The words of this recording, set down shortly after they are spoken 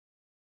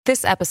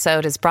This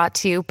episode is brought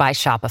to you by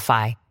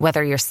Shopify.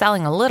 Whether you're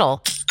selling a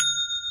little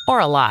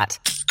or a lot,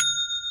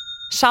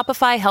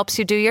 Shopify helps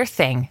you do your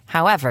thing,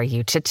 however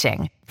you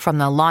cha-ching. From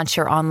the launch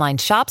your online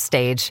shop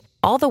stage,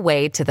 all the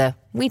way to the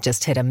we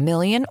just hit 1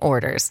 million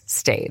orders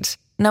stage.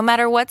 No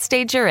matter what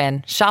stage you're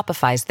in,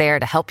 Shopify's there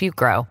to help you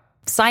grow.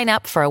 Sign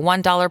up for a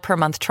 $1 per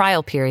month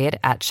trial period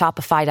at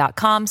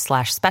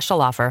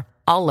shopify.com/special offer,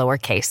 all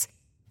lowercase.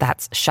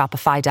 That's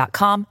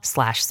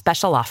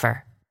shopify.com/special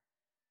offer.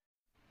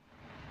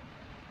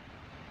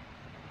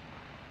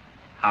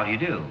 How do you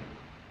do?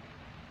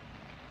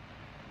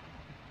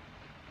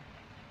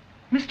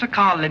 Mr.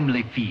 Carl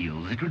Laemmle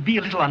feels it would be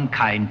a little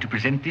unkind to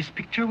present this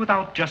picture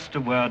without just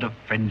a word of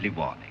friendly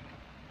warning.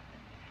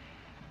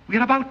 We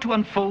are about to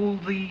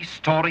unfold the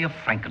story of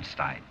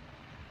Frankenstein,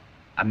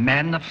 a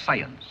man of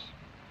science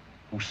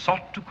who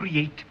sought to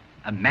create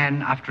a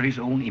man after his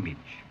own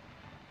image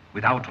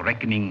without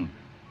reckoning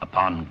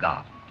upon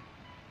God.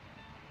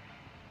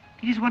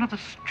 It is one of the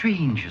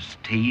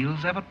strangest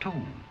tales ever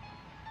told.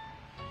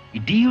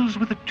 It deals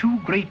with the two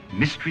great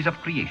mysteries of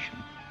creation,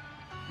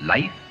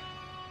 life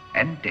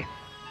and death.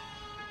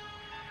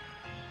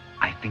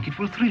 I think it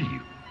will thrill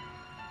you.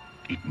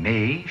 It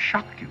may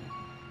shock you.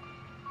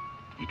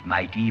 It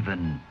might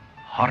even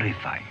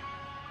horrify you.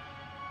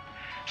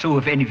 So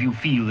if any of you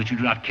feel that you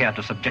do not care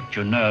to subject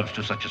your nerves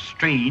to such a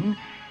strain,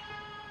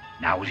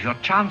 now is your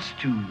chance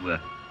to,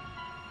 well,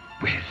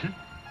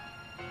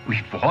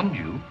 we've warned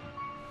you.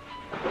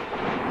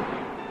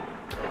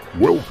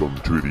 Welcome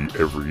to the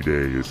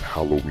Everyday is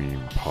Halloween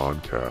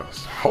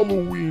podcast.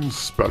 Halloween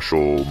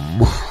special.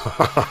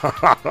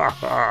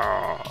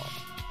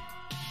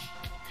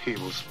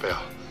 Evil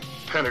spell.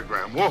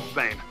 Pentagram.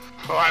 Wolfbane.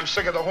 Oh, I'm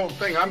sick of the whole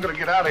thing. I'm gonna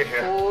get out of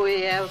here.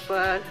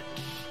 Whoever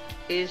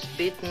is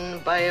bitten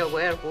by a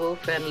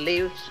werewolf and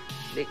lives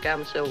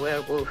becomes a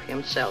werewolf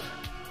himself.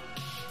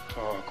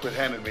 Oh, quit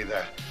handing me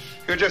that.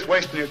 You're just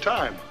wasting your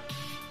time.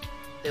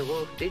 The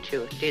wolf bit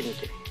you, didn't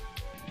he?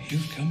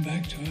 You've come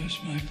back to us,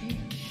 Michael.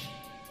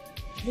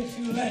 If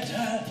you let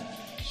her,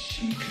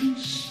 she can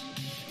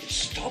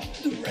stop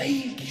the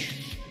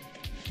rage.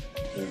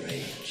 The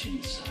rage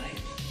inside.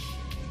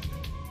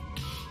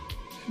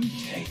 And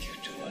take you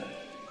to her.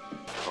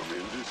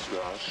 Tremendous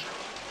rush.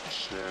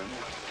 Send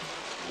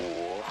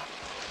more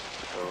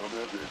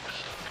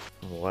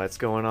paramedics. What's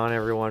going on,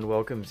 everyone?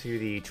 Welcome to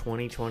the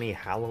 2020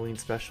 Halloween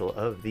special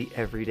of the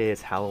Everyday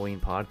is Halloween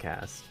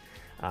podcast.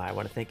 I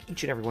want to thank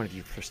each and every one of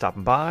you for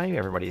stopping by,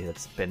 everybody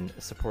that's been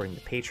supporting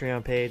the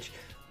Patreon page,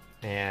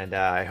 and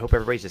I hope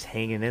everybody's just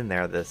hanging in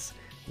there this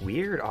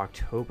weird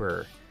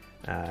October.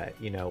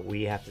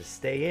 We have to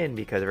stay in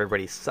because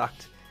everybody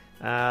sucked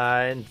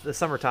in the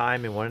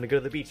summertime and wanted to go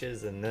to the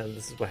beaches, and then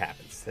this is what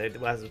happens.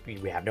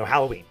 We have no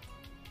Halloween.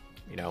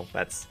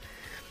 That's...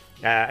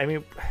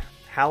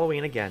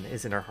 Halloween, again,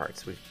 is in our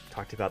hearts. We've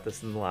talked about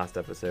this in the last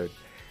episode.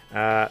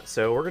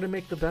 So we're going to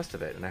make the best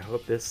of it, and I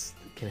hope this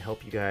can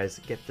help you guys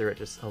get through it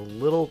just a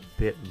little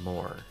bit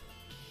more.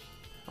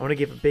 I want to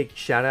give a big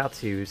shout out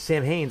to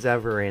Sam Haynes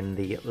over in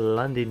the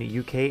London,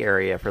 UK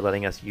area for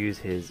letting us use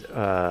his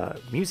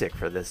music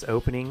for this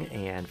opening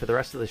and for the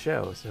rest of the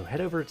show. So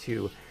head over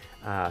to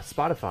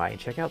Spotify and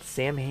check out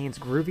Sam Haynes'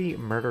 Groovy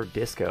Murder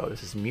Disco.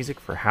 This is music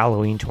for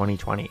Halloween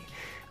 2020.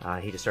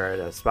 He just started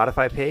a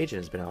Spotify page and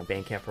has been on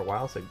Bandcamp for a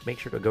while, so make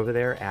sure to go over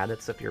there, add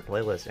that stuff to your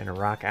playlist, and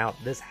rock out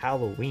this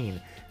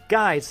Halloween.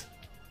 Guys,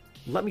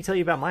 let me tell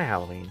you about my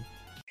Halloween.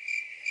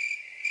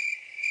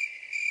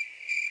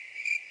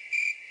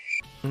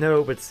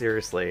 No, but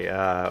seriously,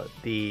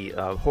 the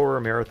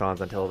horror marathons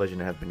on television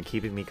have been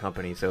keeping me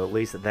company, so at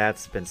least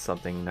that's been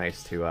something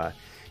nice to,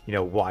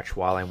 watch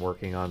while I'm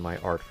working on my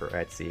art for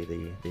Etsy,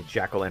 the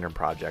jack-o'-lantern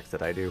projects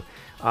that I do.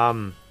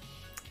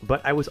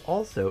 But I was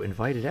also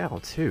invited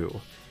out to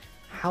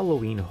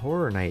Halloween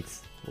Horror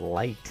Nights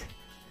Light.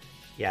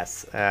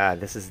 Yes,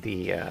 this is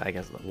the,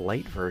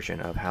 light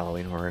version of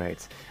Halloween Horror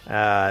Nights.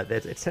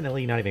 It's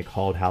technically not even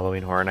called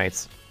Halloween Horror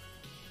Nights.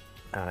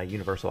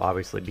 Universal,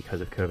 obviously,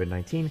 because of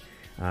COVID-19,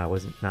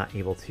 was not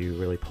able to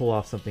really pull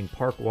off something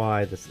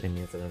park-wide. It's an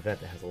event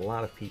that has a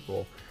lot of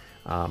people.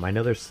 I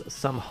know there's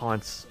some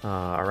haunts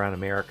around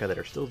America that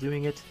are still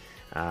doing it.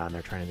 And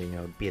they're trying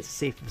to, be as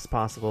safe as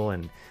possible.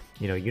 And,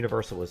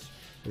 Universal was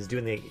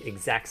doing the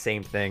exact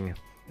same thing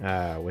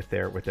with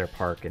their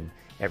park, and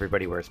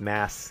everybody wears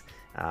masks.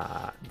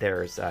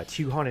 There's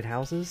 2 haunted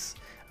houses,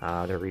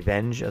 the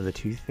Revenge of the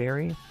Tooth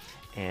Fairy,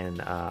 and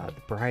the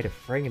Bride of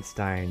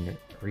Frankenstein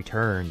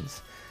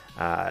Returns.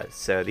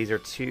 So these are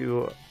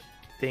 2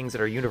 things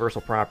that are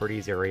Universal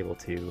properties that are able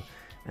to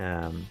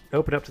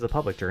open up to the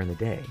public during the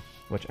day,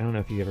 which I don't know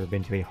if you've ever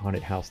been to a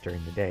haunted house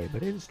during the day,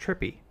 but it is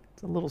trippy.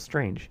 It's a little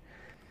strange.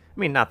 I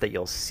mean, not that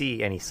you'll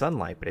see any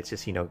sunlight, but it's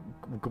just,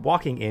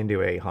 walking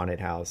into a haunted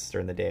house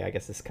during the day, I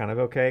guess is kind of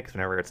okay, because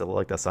whenever it's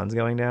like the sun's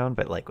going down,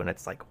 but like when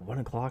it's like 1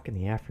 o'clock in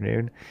the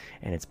afternoon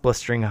and it's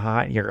blistering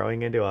hot, and you're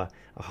going into a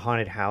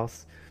haunted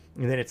house,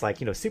 and then it's like,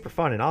 super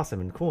fun and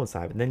awesome and cool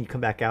inside, and then you come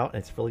back out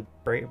and it's really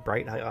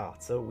bright. Oh,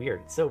 it's so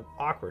weird. It's so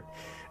awkward.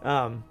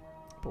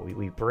 but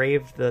we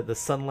braved the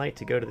sunlight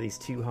to go to these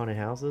 2 haunted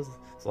houses.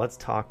 So let's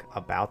talk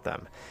about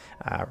them.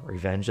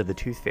 Revenge of the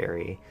Tooth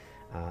Fairy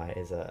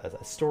is a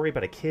story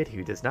about a kid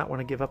who does not want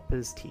to give up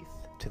his teeth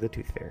to the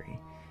Tooth Fairy,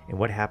 and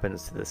what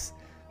happens to this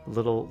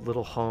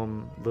little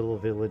home, little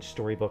village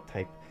storybook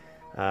type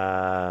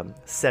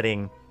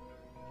setting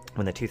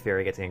when the Tooth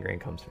Fairy gets angry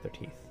and comes for their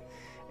teeth.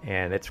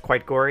 And it's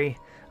quite gory.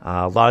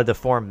 A lot of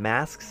deformed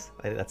masks.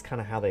 That's kind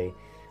of how they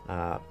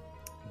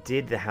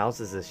did the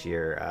houses this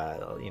year.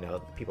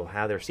 People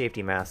have their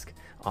safety mask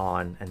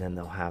on, and then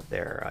they'll have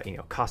their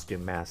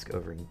costume mask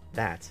over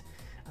that.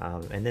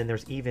 And then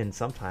there's even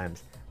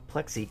sometimes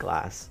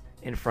plexiglass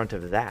in front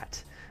of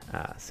that.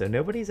 So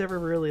nobody's ever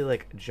really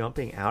like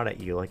jumping out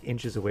at you like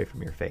inches away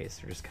from your face.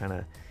 They're just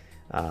kind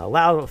of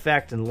loud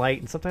effect and light,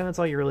 and sometimes that's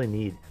all you really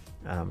need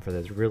for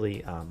those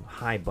really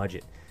high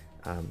budget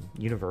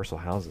Universal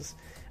houses.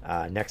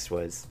 Next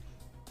was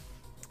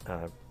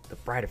The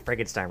Bride of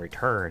Frankenstein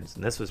Returns,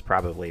 and this was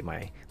probably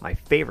my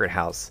favorite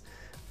house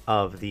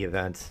of the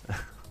event.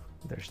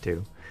 There's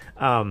 2.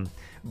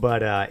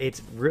 But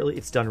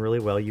it's done really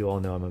well. You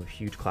all know I'm a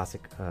huge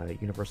classic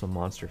Universal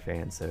monster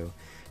fan, so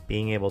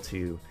being able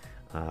to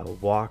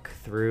walk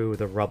through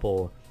the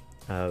rubble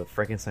of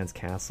Frankenstein's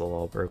castle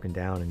all broken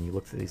down, and you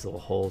look through these little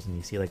holes and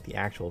you see like the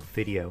actual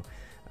video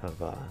of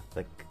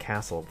the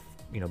castle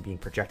being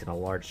projected on a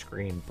large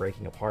screen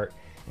breaking apart.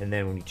 And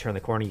then when you turn the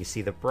corner, you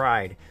see the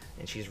bride,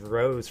 and she's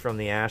rose from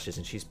the ashes,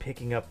 and she's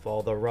picking up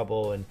all the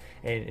rubble and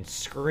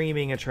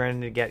screaming and trying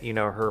to get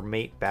her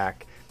mate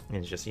back. And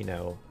it's just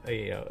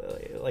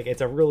like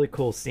it's a really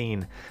cool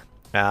scene.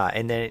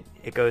 And then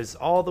it goes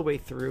all the way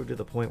through to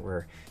the point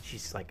where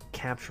she's like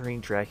capturing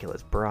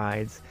Dracula's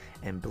brides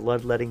and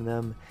bloodletting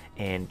them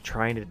and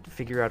trying to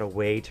figure out a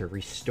way to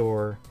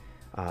restore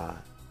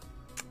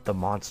the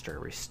monster,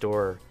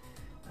 restore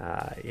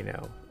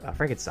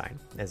Frankenstein,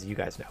 as you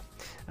guys know,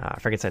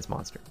 Frankenstein's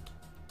monster.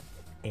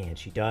 And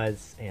she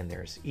does, and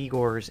there's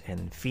Igors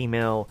and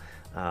female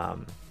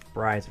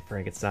brides of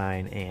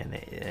Frankenstein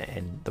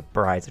and the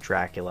brides of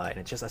Dracula, and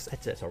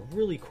it's a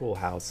really cool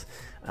house,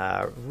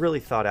 really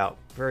thought out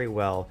very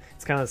well.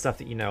 It's kind of the stuff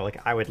that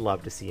like I would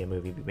love to see a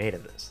movie be made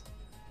of this.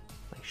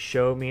 Like,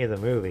 show me the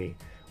movie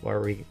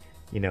where we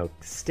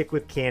stick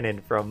with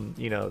canon from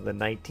the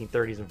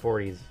 1930s and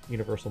 40s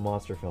Universal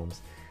monster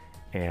films,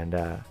 and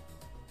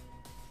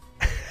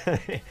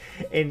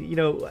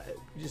and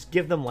just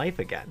give them life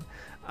again.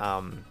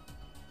 I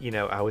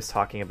was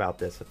talking about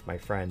this with my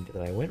friend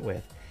that I went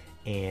with,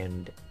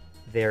 and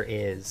there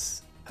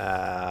is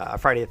a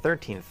Friday the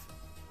 13th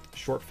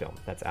short film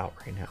that's out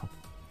right now.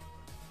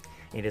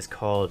 It is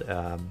called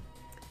I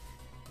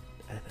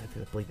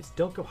believe it's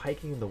Don't Go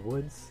Hiking in the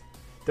Woods,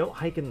 Don't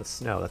Hike in the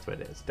Snow. That's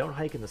what it is. Don't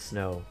Hike in the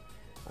Snow.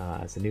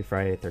 It's a new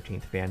Friday the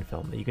 13th fan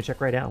film that you can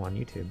check right now on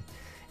YouTube,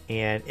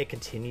 and it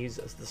continues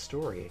as the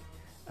story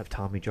of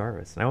Tommy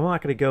Jarvis. And I'm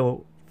not going to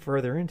go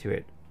further into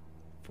it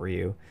for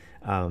you,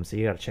 so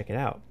you got to check it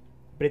out.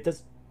 But it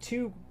does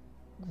 2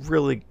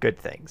 really good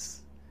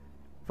things.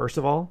 First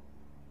of all,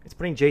 it's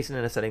putting Jason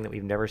in a setting that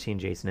we've never seen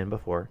Jason in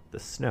before, the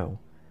snow,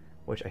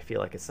 which I feel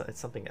like it's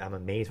something I'm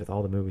amazed with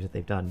all the movies that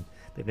they've done.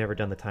 They've never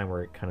done the time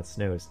where it kind of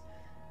snows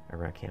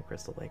around Camp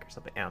Crystal Lake or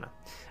something. I don't know.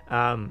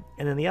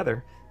 And then the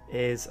other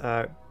is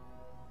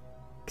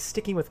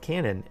sticking with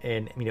canon,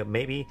 and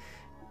maybe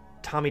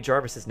Tommy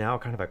Jarvis is now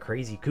kind of a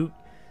crazy coot.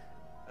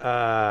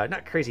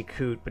 Not crazy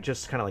coot, but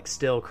just kind of like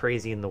still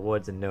crazy in the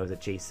woods, and knows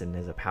that Jason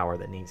is a power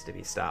that needs to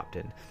be stopped,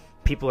 and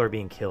people are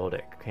being killed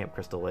at Camp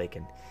Crystal Lake,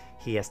 and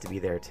he has to be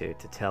there to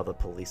tell the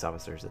police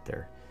officers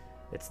that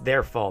it's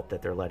their fault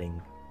that they're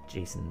letting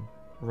Jason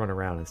run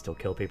around and still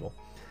kill people.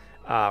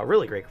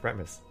 Really great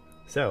premise.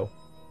 So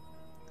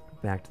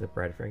back to the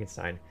Bride of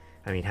Frankenstein.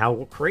 I mean,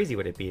 how crazy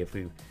would it be if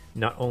we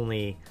not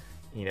only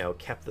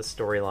kept the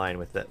storyline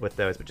with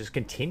those, but just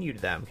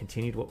continued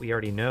what we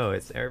already know?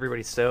 It's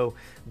everybody's so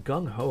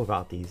gung-ho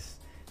about these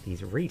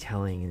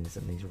retellings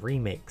and these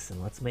remakes,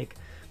 and let's make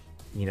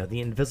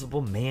the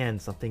Invisible Man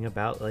something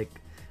about like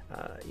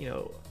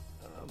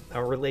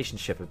a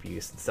relationship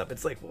abuse and stuff.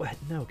 It's like, what?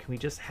 No, can we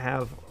just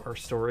have our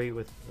story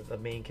with the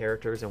main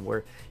characters, and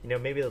where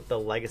maybe the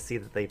legacy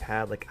that they've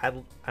had? Like, I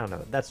don't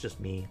know, that's just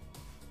me.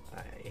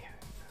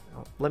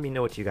 Let me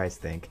know what you guys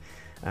think.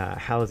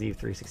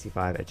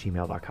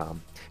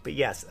 HallowsEve365@gmail.com. But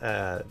yes,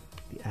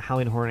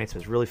 Halloween Horror Nights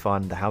was really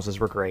fun. The houses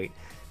were great.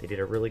 They did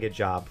a really good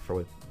job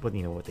for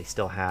what they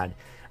still had.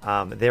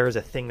 There is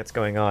a thing that's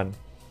going on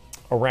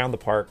around the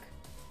park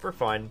for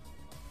fun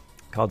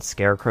called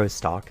Scarecrow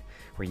Stalk,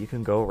 where you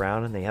can go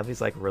around and they have these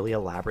like really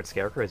elaborate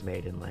scarecrows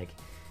made in like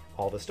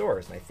all the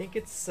stores. And I think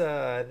it's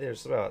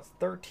there's about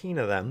 13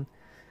 of them.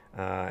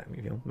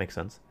 Makes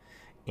sense.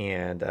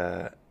 And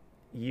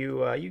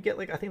you get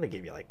like, I think they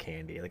give you like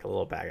candy, like a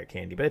little bag of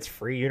candy, but it's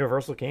free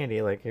Universal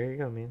candy. Like, here you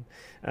go, man.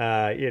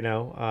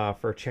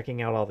 For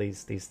checking out all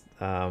these like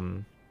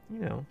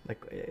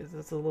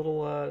it's a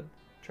little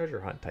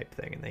treasure hunt type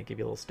thing, and they give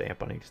you a little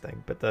stamp on each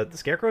thing. But the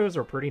scarecrows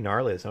are pretty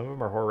gnarly. Some of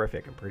them are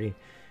horrific and pretty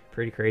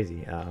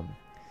crazy.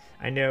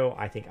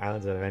 I think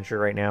Islands of Adventure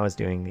right now is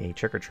doing the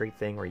trick or treat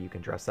thing where you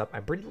can dress up. I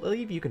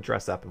believe you can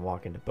dress up and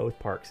walk into both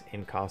parks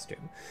in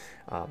costume.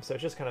 So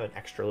it's just kind of an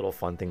extra little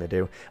fun thing to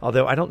do.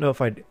 Although I don't know if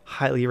I'd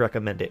highly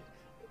recommend it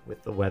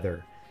with the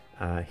weather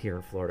here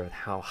in Florida, with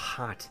how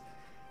hot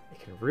it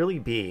can really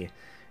be.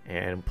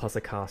 And plus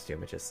a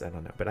costume, I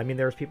don't know. But I mean,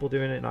 there was people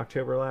doing it in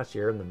October last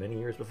year and the many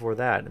years before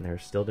that, and they're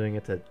still doing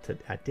it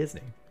at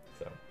Disney.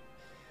 So,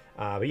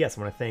 but yes,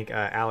 I want to thank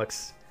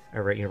Alex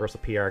over at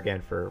Universal PR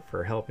again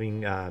for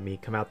helping me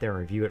come out there and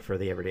review it for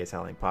the Everyday is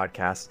Halloween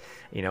podcast.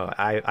 You know,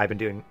 I've been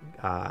doing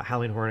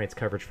Halloween Horror Nights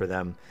coverage for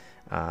them,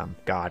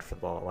 for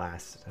the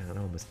last, I don't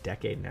know, almost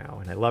decade now.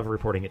 And I love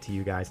reporting it to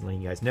you guys and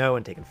letting you guys know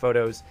and taking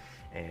photos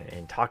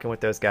and talking with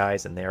those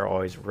guys. And they're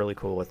always really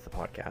cool with the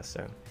podcast.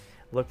 So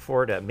look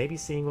forward to maybe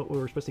seeing what we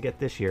were supposed to get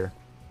next year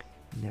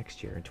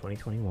in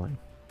 2021.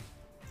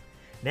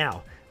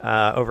 Now,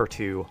 over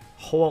to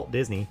Walt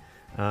Disney.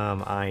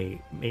 I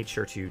made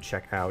sure to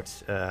check out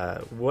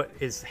what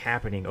is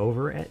happening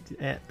over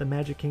at the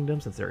Magic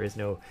Kingdom, since there is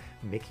no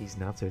Mickey's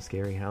Not So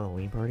Scary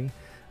Halloween Party.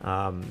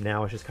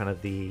 Now it's just kind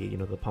of the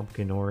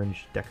pumpkin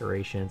orange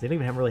decorations. They don't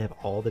even really have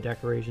all the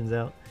decorations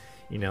out.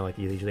 You know, like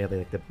you usually have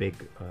like the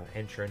big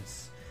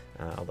entrance,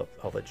 all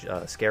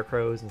the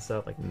scarecrows and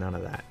stuff. Like none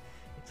of that.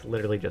 It's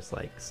literally just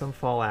like some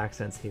fall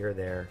accents here or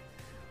there.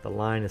 The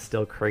line is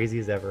still crazy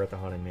as ever at the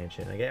Haunted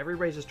Mansion. Like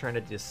everybody's just trying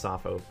to just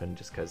soft open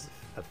just because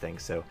of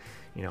things. So,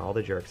 you know, all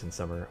the jerks in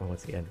summer,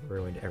 once again,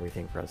 ruined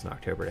everything for us in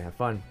October to have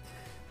fun.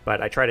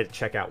 But I try to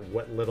check out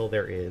what little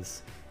there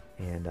is,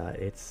 and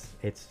it's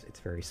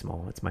very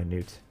small. It's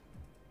minute.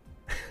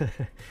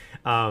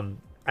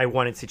 I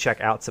wanted to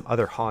check out some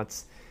other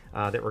haunts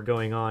that were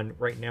going on.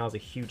 Right now is a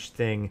huge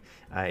thing,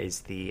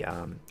 is the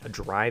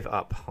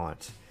drive-up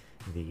haunt.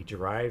 The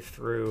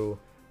drive-through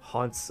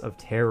haunts of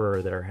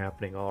terror that are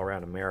happening all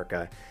around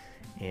America.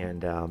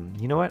 And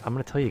you know what? I'm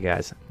going to tell you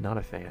guys, not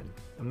a fan.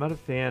 I'm not a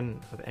fan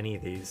of any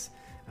of these.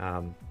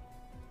 I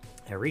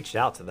reached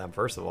out to them,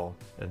 first of all,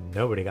 and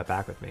nobody got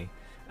back with me,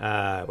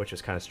 which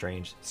was kind of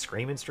strange.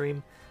 Scream and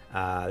Stream.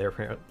 They're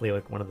apparently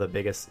like one of the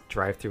biggest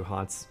drive-through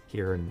haunts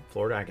here in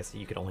Florida. I guess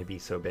you could only be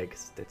so big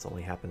because it's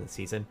only happened this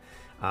season.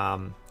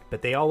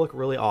 But they all look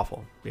really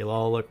awful. They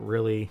all look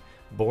really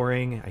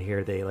boring. I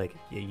hear they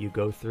you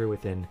go through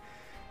within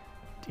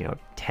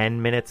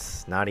 10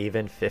 minutes, not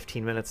even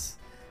 15 minutes.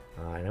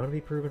 I don't want to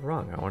be proven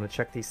wrong. I want to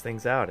check these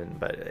things out,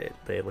 but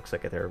it looks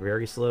like they're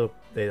very slow.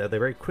 They're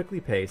very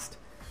quickly paced.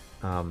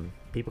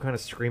 People kind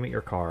of scream at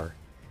your car,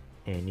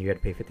 and you got to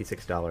pay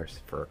 $56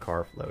 for a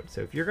car float.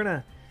 So if you're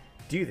gonna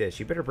do this,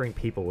 you better bring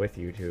people with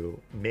you to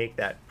make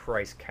that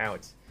price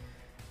count.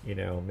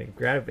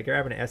 Grab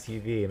an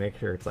SUV and make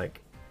sure it's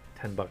like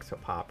 $10 a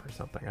pop or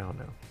something. I don't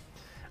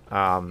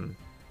know.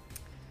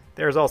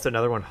 There's also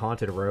another one,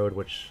 Haunted Road,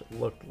 which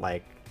looked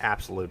like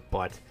absolute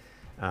butt.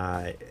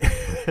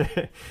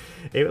 It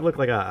looked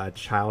like a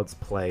child's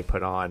play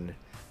put on,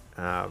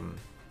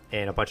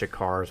 and a bunch of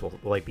cars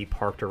will be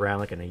parked around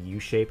like in a U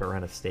shape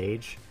around a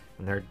stage,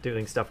 and they're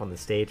doing stuff on the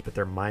stage, but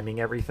they're miming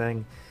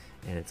everything,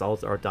 and it's all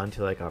done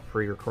to like a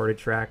pre-recorded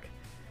track.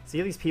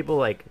 See these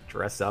people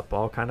dress up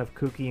all kind of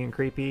kooky and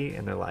creepy,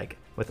 and they're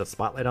with a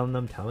spotlight on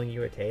them telling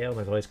you a tale.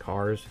 There's always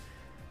cars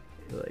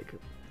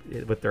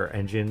with their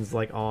engines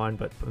on,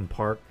 but in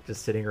park,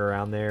 just sitting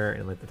around there,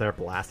 and they're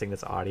blasting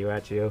this audio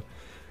at you.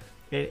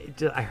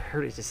 I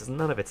heard it just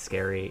none of it's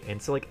scary,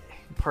 and so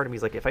part of me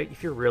is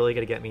if you're really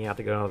gonna get me out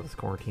to go on this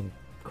quarantine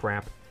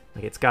crap,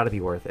 it's got to be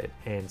worth it.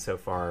 And so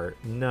far,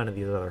 none of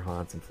these other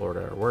haunts in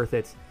Florida are worth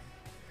it.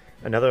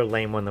 Another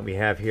lame one that we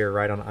have here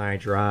right on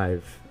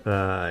iDrive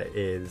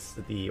is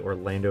the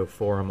Orlando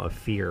Forum of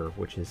Fear,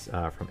 which is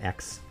from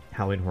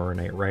ex-Halloween Horror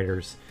Night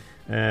writers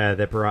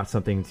that brought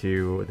something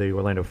to the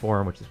Orlando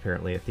Forum, which is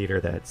apparently a theater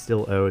that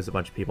still owes a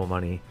bunch of people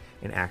money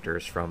and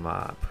actors from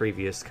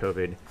previous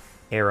COVID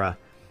era,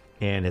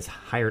 and has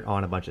hired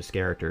on a bunch of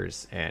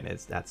characters, and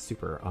that's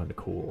super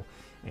uncool.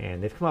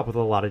 And they've come up with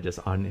a lot of just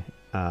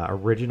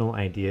original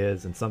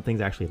ideas, and some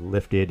things actually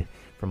lifted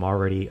from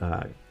already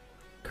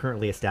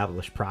currently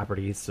established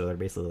properties, so they're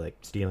basically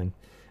stealing,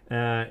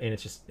 and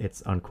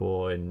it's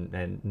uncool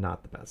and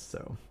not the best.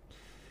 So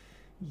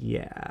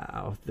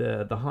yeah,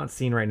 the haunt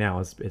scene right now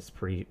is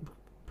pretty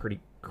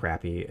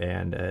crappy,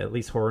 and at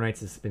least Horror Nights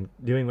has been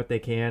doing what they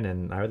can,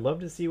 and I would love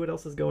to see what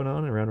else is going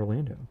on around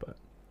Orlando, but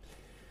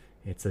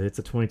it's a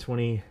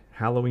 2020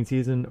 Halloween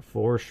season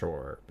for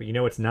sure. But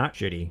it's not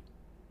shitty.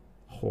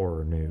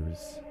 Horror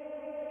news.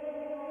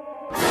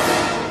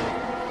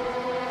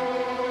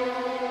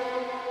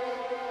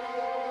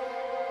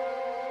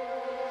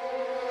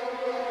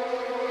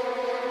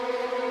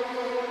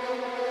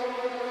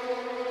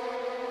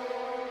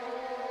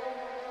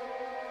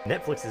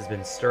 Netflix has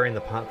been stirring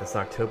the pot this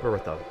October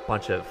with a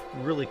bunch of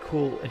really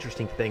cool,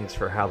 interesting things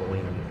for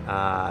Halloween.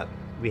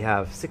 We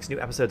have 6 new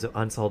episodes of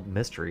Unsolved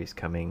Mysteries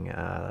coming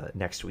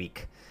next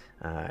week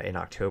in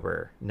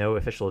October. No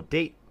official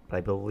date, but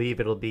I believe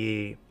it'll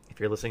be, if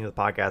you're listening to the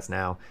podcast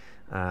now,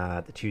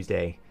 the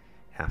Tuesday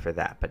after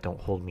that. But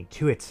don't hold me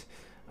to it.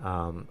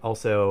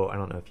 Also, I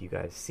don't know if you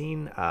guys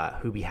seen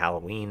Hubie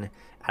Halloween,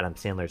 Adam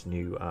Sandler's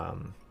new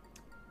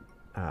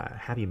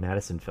Happy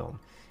Madison film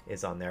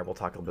is on there. We'll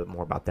talk a little bit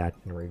more about that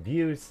in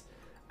reviews.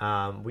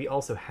 We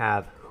also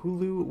have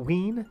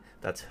Huluween.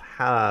 That's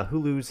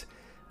Hulu's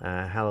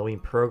Halloween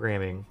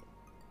programming.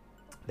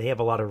 They have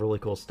a lot of really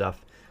cool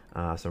stuff,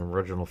 some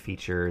original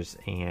features,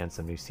 and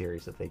some new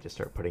series that they just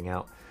start putting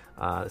out.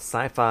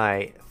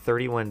 Sci-Fi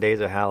 31 Days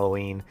of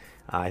Halloween.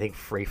 I think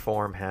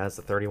Freeform has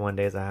the 31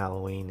 Days of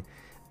Halloween.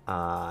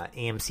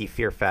 AMC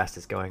Fear Fest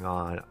is going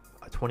on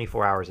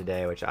 24 hours a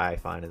day, which I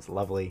find is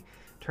lovely.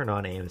 Turn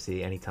on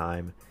AMC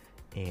anytime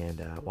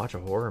and watch a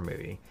horror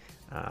movie.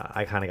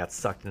 I kind of got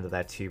sucked into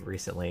that tube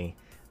recently,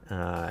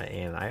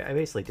 and I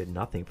basically did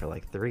nothing for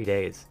like 3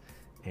 days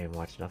and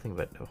watched nothing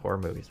but horror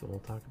movies. But we'll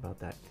talk about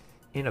that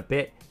in a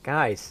bit.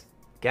 Guys,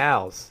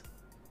 gals,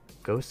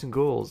 ghosts and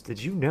ghouls,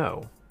 did you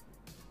know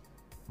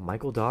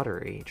Michael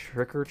Daugherty,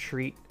 Trick or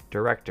Treat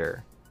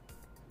director,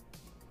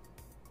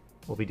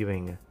 will be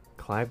doing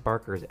Clive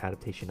Barker's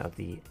adaptation of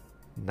the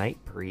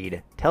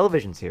Nightbreed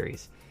television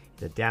series.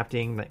 He's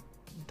adapting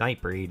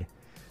Nightbreed.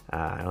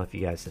 I don't know if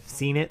you guys have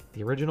seen it,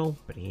 the original,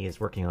 but he is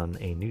working on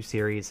a new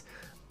series.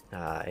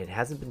 It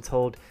hasn't been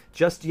told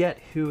just yet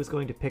who is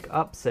going to pick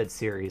up said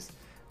series,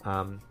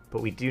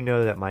 but we do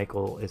know that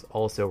Michael is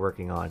also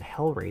working on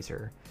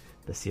Hellraiser,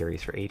 the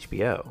series for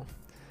HBO.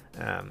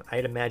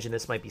 I'd imagine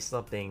this might be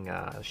something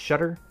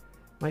Shudder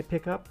might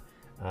pick up.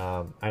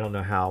 I don't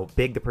know how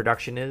big the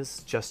production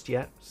is just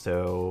yet,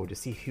 so to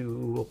see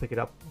who will pick it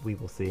up, we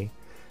will see.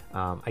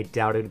 I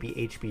doubt it would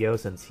be HBO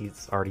since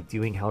he's already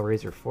doing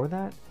Hellraiser for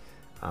that.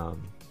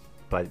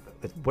 But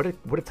what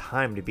a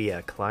time to be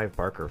a Clive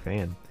Barker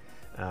fan.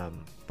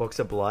 Books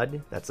of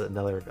Blood, that's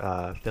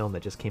another film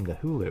that just came to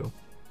Hulu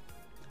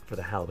for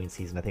the Halloween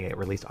season. I think it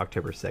released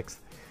October 6th.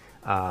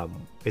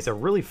 It's a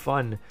really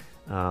fun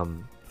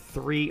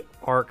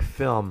 3-arc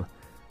film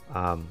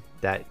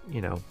that,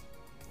 you know,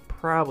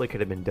 probably could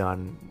have been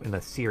done in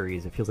a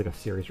series. It feels like a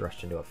series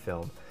rushed into a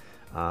film.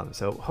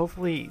 So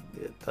hopefully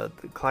the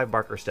Clive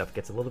Barker stuff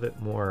gets a little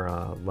bit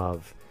more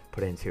love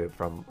put into it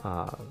from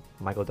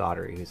Michael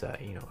Daugherty, who's a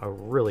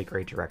really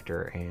great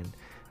director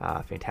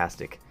and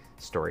fantastic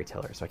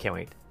storyteller. So I can't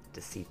wait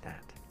to see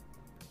that.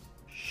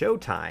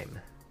 Showtime,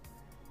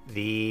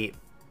 the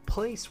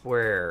place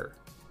where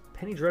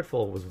Penny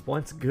Dreadful was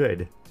once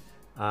good,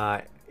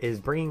 is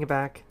bringing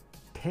back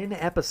 10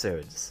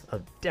 episodes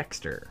of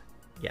Dexter.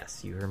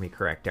 Yes, you heard me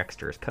correct.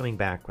 Dexter is coming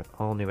back with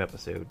all new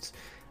episodes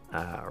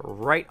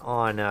right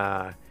on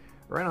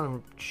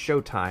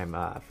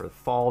Showtime for the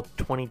fall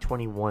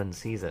 2021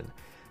 season.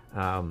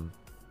 I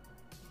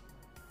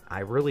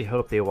really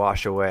hope they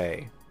wash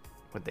away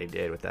what they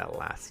did with that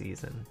last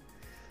season,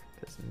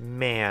 because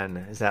man,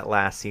 is that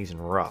last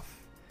season rough.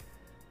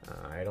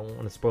 I don't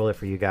want to spoil it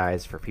for you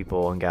guys, for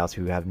people and gals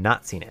who have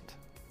not seen it,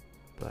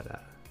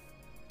 but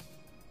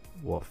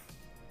woof.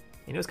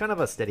 And it was kind of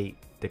a steady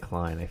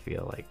decline. I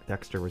feel like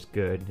Dexter was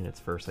good in its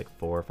first like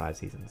 4 or 5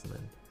 seasons, and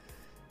then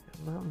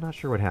I'm not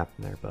sure what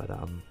happened there, but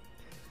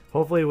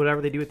hopefully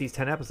whatever they do with these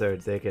 10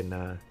 episodes, they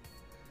can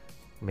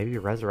maybe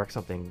resurrect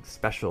something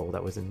special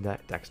that was in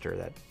that Dexter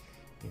that,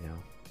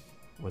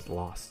 was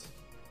lost.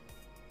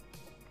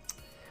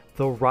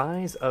 The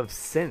Rise of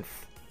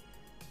Synth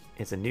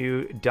is a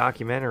new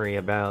documentary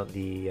about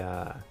the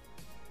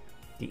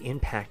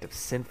impact of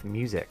synth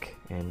music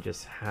and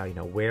just how,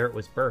 where it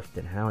was birthed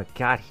and how it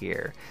got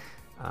here.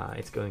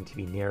 It's going to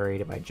be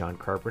narrated by John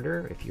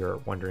Carpenter. If you're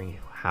wondering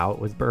how it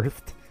was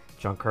birthed,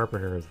 John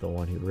Carpenter is the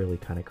one who really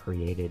kind of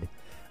created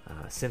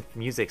synth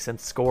music, synth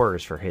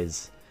scores for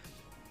his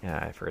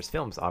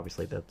films.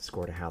 Obviously, the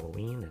score to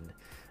Halloween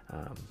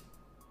and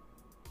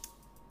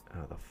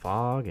The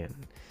Fog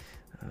and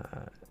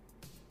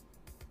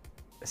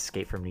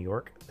Escape from New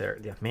York.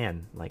 The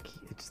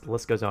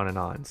list goes on and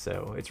on.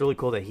 So it's really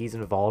cool that he's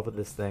involved with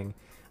this thing.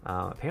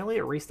 Apparently,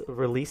 it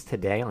released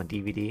today on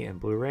DVD and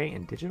Blu-ray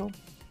and digital,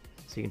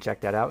 so you can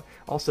check that out.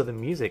 Also, the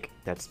music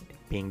that's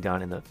being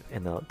done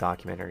in the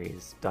documentary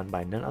is done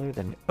by none other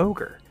than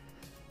Ogre,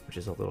 which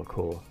is a little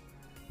cool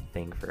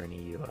thing for any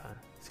of you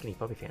Skinny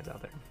Puppy fans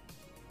out there.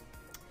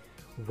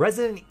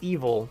 Resident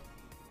Evil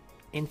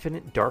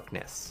Infinite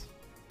Darkness.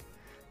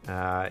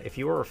 If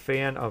you are a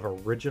fan of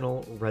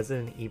original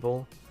Resident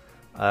Evil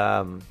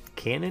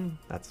canon,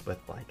 that's with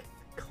like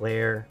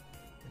Claire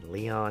and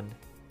Leon,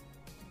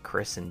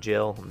 Chris and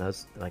Jill, and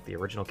those like the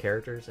original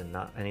characters, and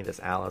not any of this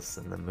Alice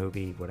in the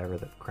movie, whatever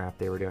the crap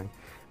they were doing.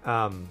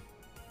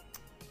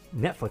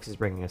 Netflix is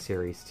bringing a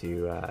series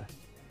to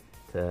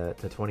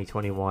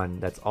 2021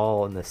 that's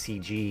all in the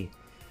CGI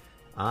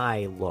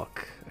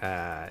look.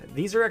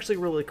 These are actually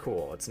really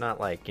cool. It's not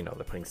like they're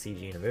putting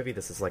CG in a movie.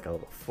 This is like a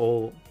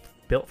full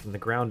built from the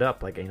ground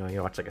up, like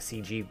you watch like a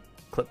CG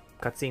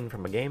cutscene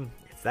from a game.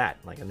 It's that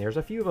and there's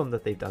a few of them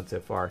that they've done so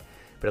far,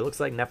 but it looks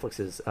like Netflix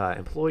has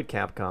employed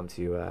Capcom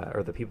to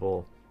or the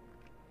people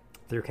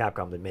through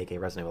Capcom to make a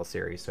Resident Evil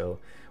series. So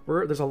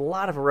there's a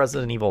lot of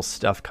Resident Evil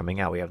stuff coming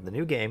out. We have the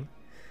new game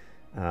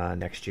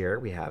next year.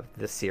 We have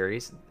this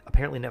series.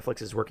 Apparently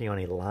Netflix is working on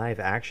a live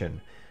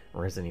action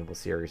Resident Evil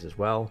series as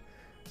well.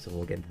 So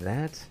we'll get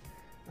that.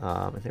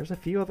 And there's a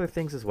few other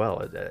things as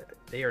well.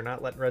 They are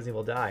not letting Resident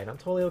Evil die, and I'm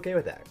totally okay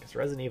with that, because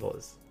Resident Evil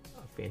is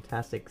a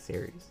fantastic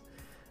series.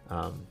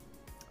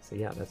 So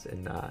yeah, that's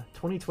in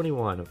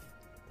 2021 of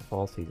the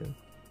fall season.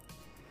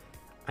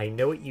 I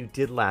Know What You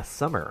Did Last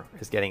Summer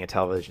is getting a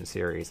television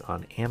series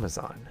on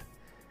Amazon.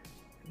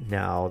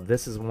 Now,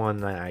 this is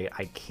one that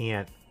I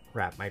can't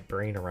wrap my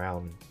brain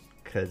around,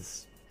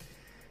 because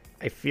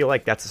I feel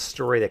like that's a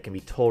story that can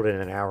be told in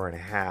an hour and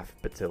a half,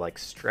 but to like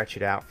stretch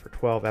it out for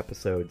 12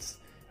 episodes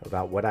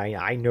about what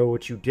I know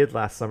what you did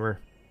last summer,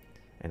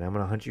 and I'm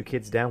gonna hunt you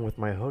kids down with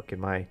my hook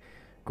and my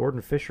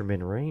Gordon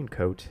Fisherman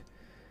raincoat.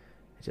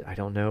 I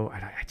don't know.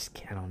 I just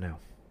can't. I don't know.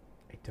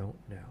 I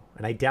don't know.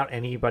 And I doubt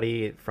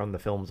anybody from the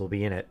films will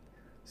be in it.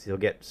 So you'll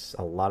get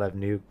a lot of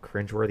new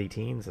cringeworthy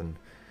teens, and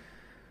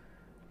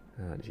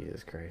oh,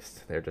 Jesus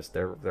Christ,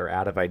 they're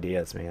out of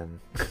ideas, man.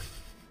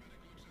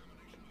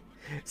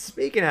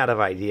 Speaking out of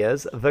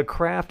ideas, The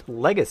Craft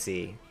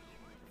Legacy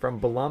from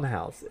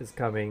Blumhouse is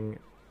coming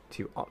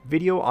to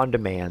video on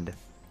demand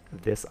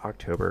this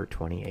October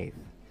 28th.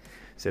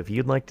 So if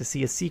you'd like to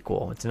see a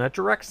sequel, it's not a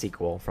direct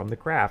sequel from The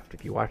Craft.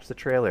 If you watch the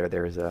trailer,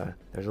 there's a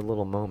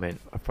little moment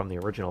from the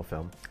original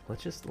film.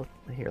 Let's just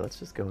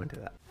go into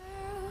that.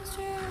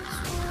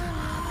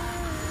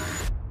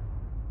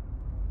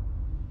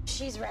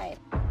 She's right.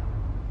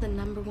 The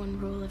number one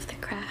rule of The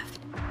Craft: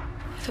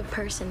 if a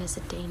person is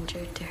a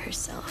danger to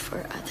herself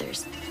or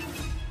others,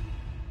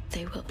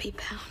 they will be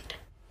bound.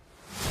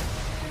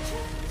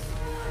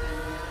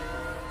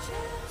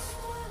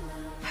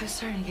 I was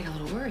starting to get a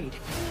little worried.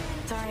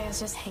 Sorry, I was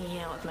just hanging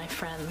out with my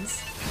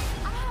friends.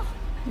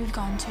 We've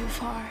gone too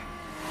far.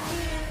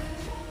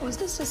 Was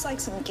this just like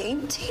some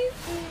game to you?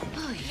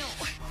 Oh, no.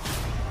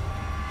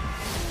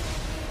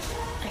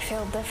 I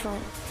feel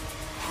different.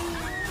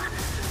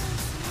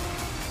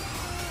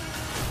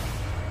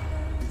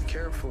 Be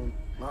careful.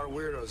 A lot of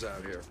weirdos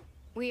out here.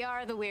 We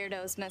are the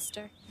weirdos,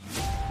 mister.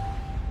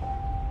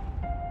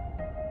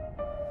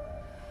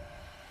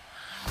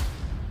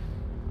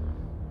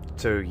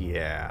 So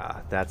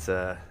yeah, that's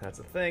a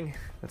thing.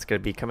 That's going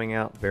to be coming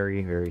out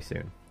very, very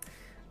soon.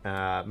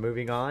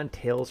 Moving on,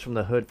 Tales from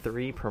the Hood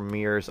 3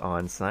 premieres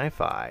on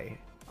Sci-Fi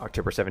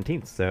October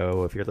 17th.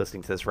 So if you're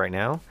listening to this right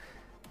now,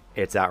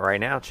 it's out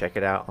right now. Check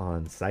it out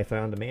on Sci-Fi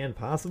On Demand,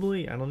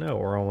 possibly. I don't know.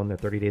 We're all on the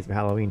 30 Days of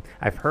Halloween.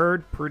 I've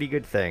heard pretty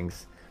good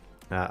things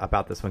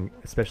about this one,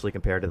 especially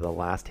compared to the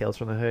last Tales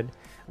from the Hood,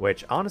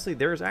 which honestly,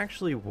 there's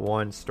actually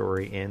one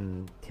story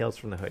in Tales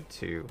from the Hood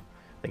 2.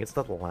 I think it's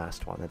not the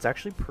last one. That's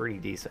actually pretty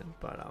decent,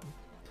 but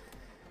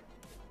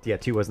yeah,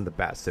 2 wasn't the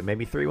best, so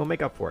maybe 3 will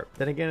make up for it.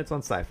 Then again, it's on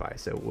Sci-Fi,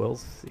 so we'll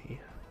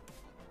see.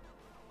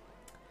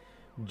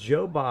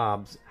 Joe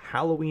Bob's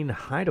Halloween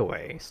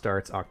Hideaway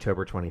starts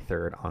October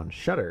 23rd on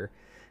Shudder.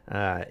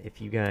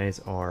 If you guys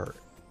are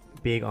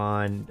big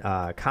on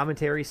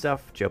commentary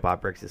stuff, Joe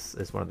Bob Briggs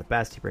is one of the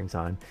best. He brings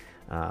on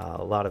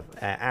a lot of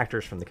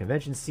actors from the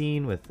convention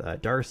scene with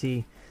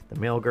Darcy, the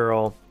Mail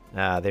Girl.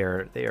 They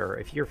are.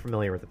 If you're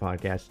familiar with the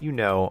podcast, you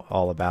know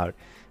all about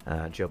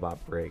Joe Bob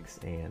Briggs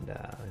and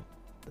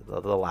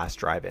the Last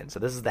Drive-In. So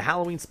this is the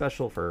Halloween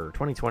special for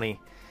 2020.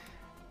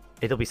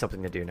 It'll be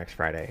something to do next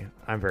Friday.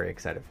 I'm very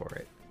excited for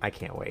it. I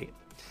can't wait.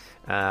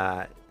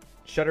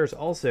 Shudder's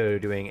also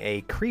doing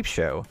a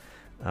Creepshow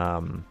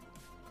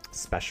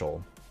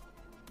special.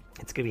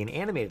 It's going to be an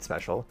animated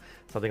special,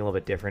 something a little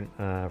bit different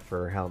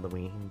for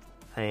Halloween.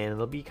 And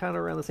it'll be kind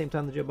of around the same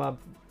time the Joe Bob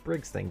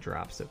Briggs thing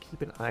drops, so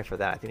keep an eye for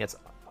that. I think that's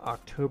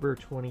October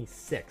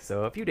 26th,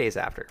 so a few days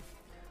after.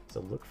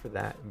 So look for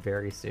that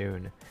very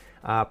soon.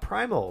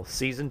 Primal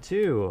Season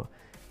 2.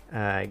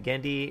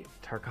 Genndy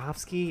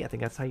Tartakovsky, I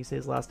think that's how you say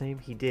his last name.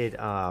 He did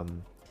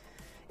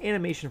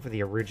animation for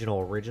the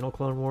original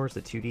Clone Wars,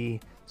 the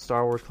 2D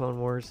Star Wars Clone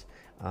Wars,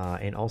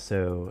 and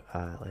also,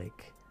 I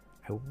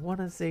want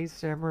to say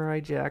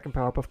Samurai Jack and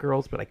Powerpuff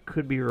Girls, but I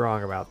could be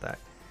wrong about that.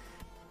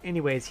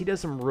 Anyways, he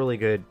does some really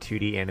good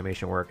 2D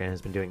animation work and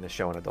has been doing this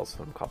show on Adult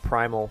Swim called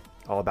Primal,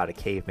 all about a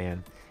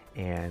caveman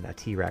and a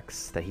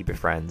T-Rex that he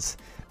befriends,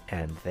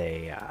 and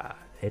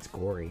it's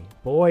gory.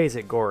 Boy, is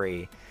it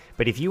gory.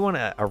 But if you want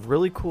a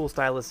really cool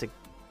stylistic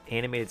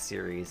animated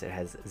series that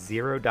has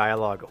zero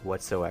dialogue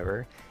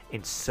whatsoever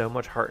and so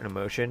much heart and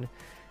emotion,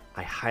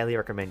 I highly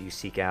recommend you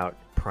seek out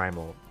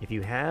Primal. If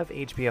you have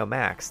HBO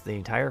Max, the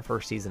entire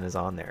first season is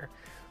on there.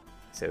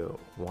 So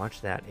watch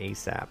that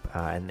ASAP.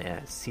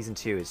 And season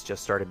 2 has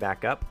just started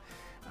back up,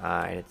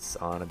 and it's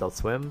on Adult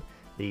Swim.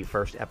 The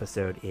first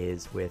episode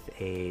is with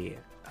a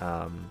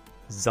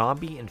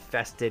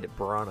zombie-infested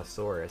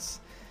brontosaurus.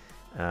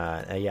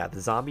 The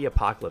zombie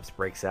apocalypse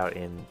breaks out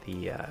in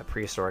the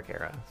prehistoric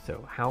era.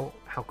 So how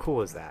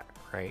cool is that,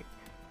 right?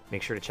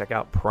 Make sure to check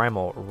out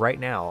Primal right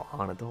now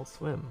on Adult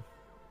Swim.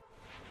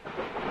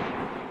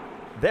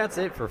 That's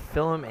it for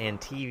film and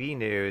TV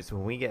news.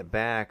 When we get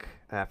back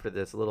after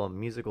this little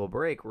musical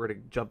break, we're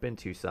going to jump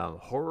into some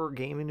horror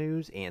gaming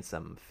news and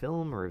some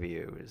film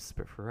reviews.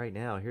 But for right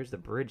now, here's the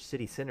Bridge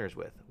City Sinners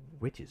with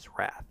Witch's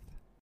Wrath.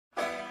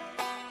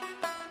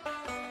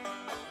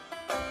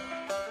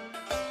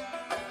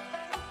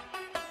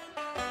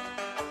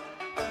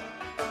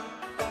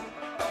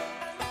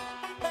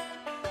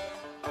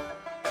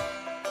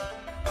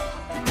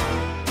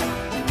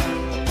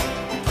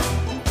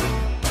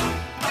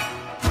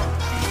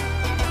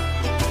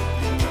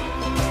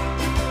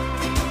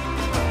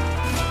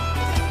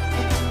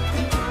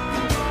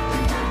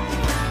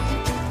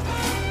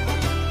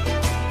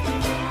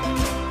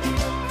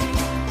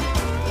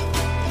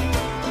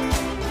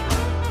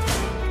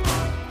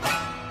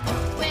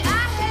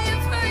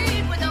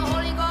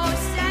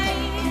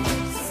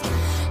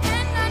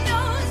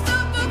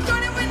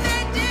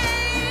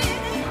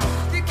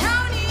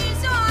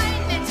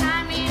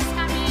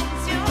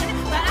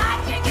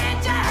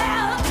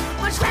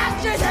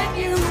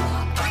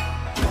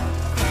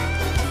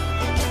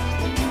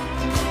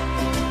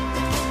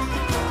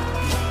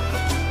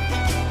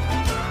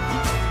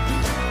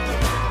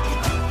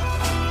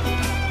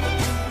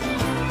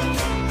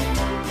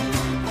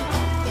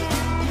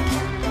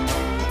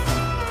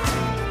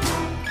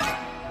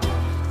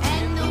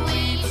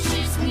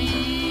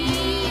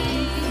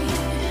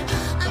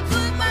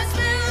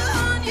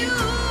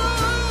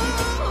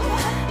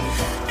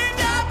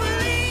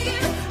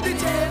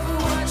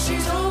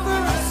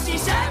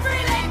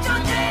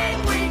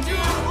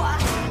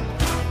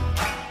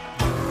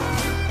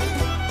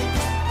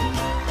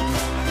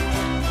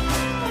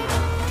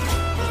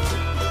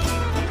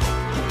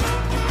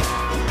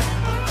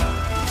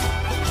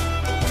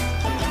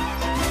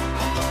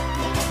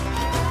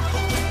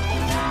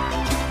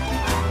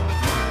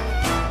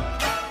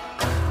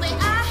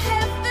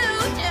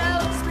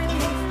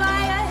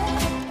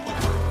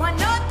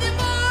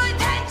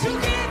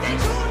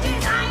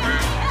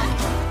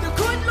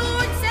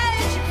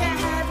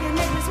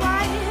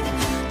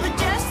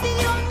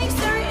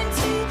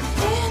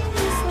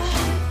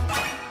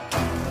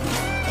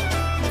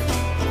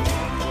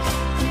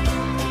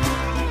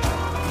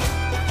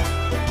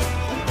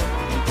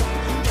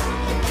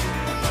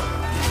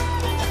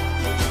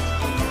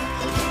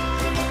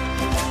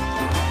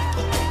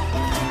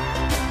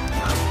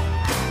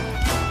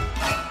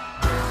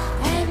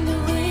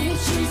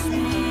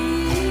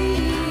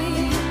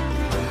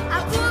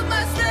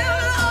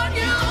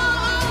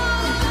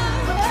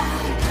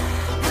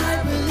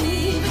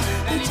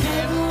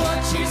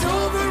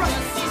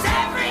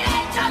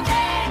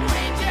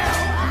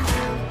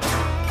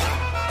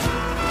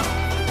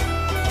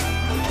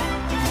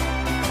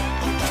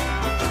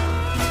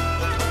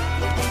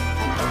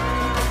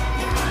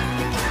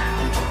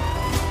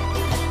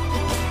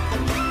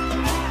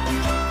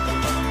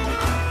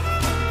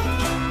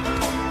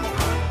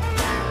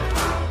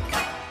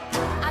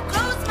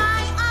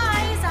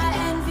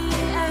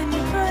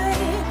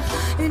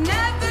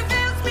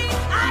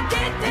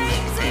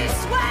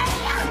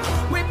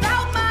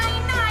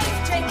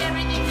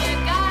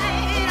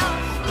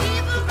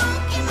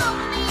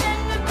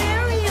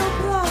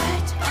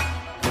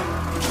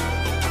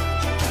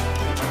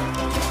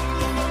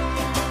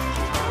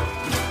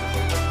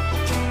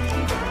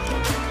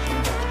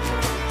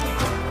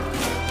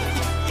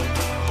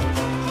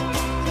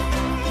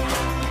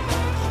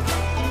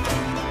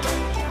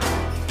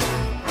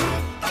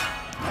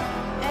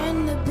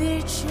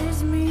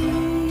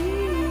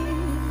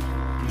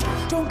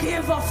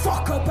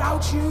 fuck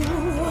about you.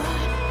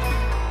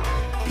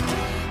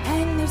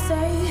 And they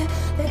say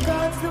that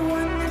God's the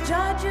one that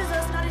judges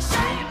us, not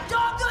ashamed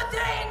of the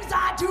things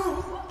I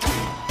do.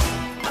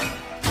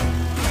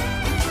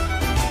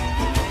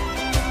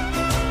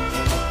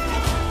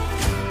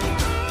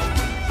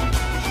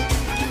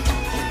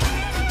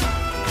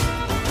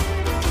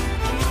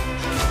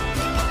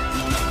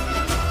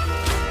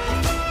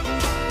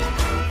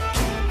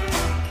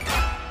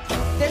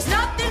 There's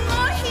nothing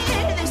more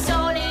here, the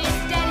soul is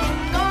dead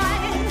and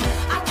gone.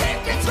 I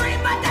think it's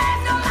dream, but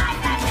there's no life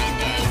left in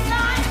these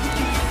lines.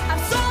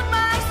 I've sold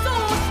my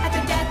soul, at the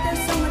death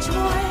there's so much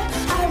more.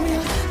 I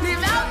will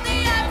live out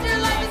the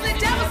afterlife as the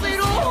devil's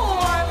little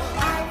whore.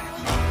 I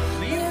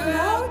will live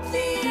out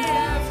the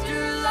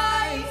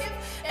afterlife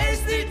as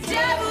the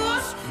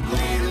devil's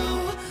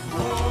little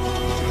whore.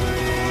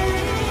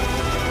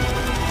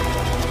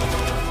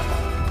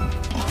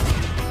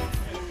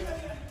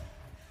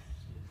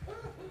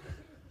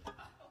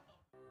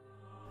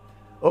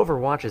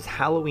 Overwatch's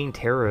Halloween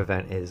Terror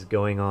event is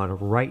going on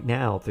right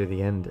now through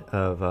the end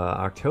of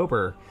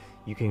October.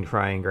 You can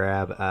try and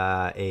grab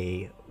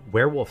a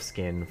werewolf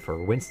skin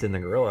for Winston the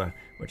Gorilla,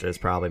 which is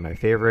probably my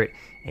favorite,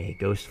 a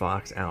Ghost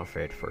Fox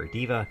outfit for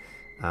D.Va,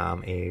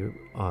 a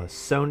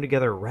sewn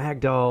together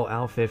ragdoll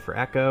outfit for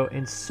Echo,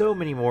 and so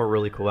many more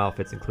really cool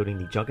outfits, including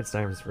the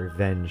Junkenstein's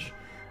Revenge.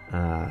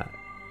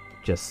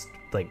 Just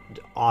like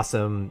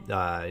awesome.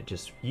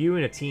 Just you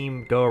and a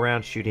team go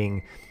around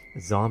shooting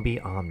zombie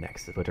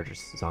Omnics, which are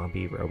just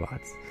zombie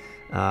robots.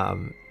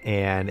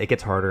 And it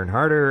gets harder and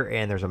harder,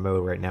 and there's a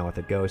mode right now with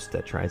a ghost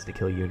that tries to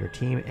kill you and your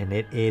team, and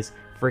it is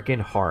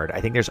freaking hard. I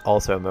think there's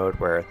also a mode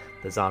where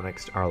the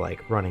Zombics are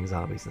like running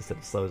zombies instead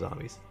of slow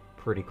zombies.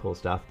 Pretty cool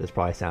stuff. This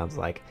probably sounds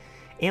like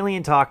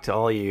alien talk to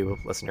all you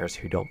listeners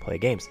who don't play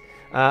games.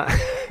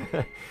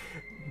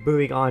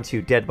 Moving on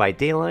to Dead by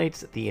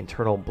Daylight, the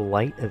Eternal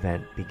Blight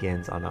event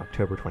begins on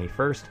October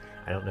 21st.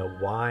 I don't know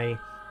why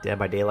Dead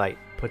by Daylight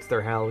puts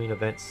their Halloween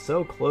event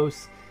so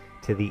close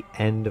to the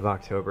end of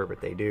October,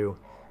 but they do.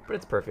 But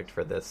it's perfect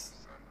for this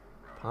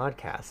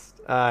podcast.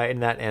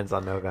 And that ends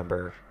on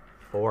November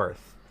 4th.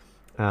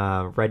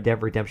 Red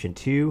Dead Redemption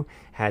 2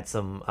 had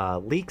some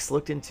leaks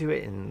looked into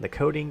it in the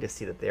coding to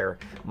see that there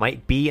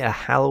might be a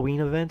Halloween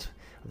event,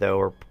 though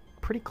we're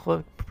pretty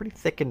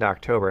thick into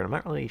October, and I'm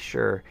not really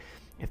sure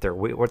if they're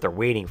what they're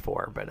waiting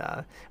for.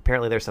 But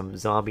apparently there's some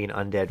zombie and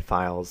undead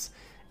files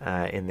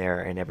in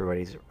there, and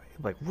everybody's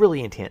like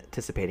really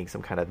anticipating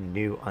some kind of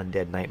new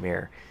Undead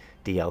Nightmare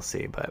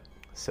DLC, but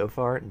so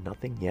far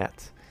nothing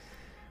yet.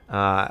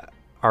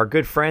 Our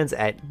good friends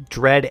at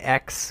Dread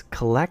X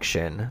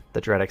Collection,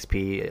 the Dread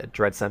XP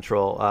Dread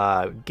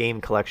Central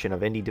game collection of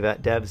indie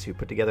devs who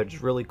put together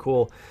just really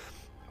cool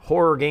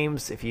horror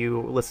games. If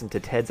you listened to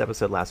Ted's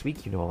episode last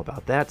week, you know all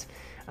about that.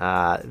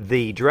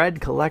 The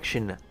Dread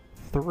Collection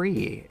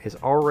 3 is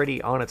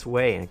already on its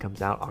way, and it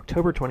comes out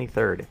October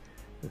 23rd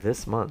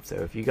this month. So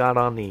if you got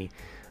on the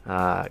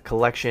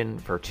collection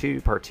for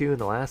part 2 in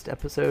the last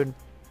episode,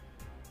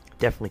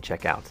 definitely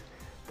check out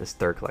this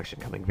third collection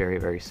coming very,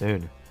 very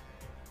soon.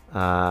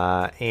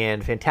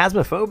 And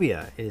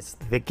Phantasmaphobia is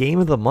the game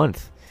of the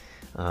month.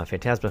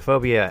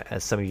 Phantasmaphobia,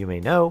 as some of you may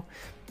know,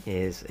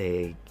 is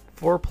a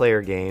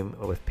 4-player game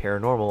with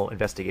paranormal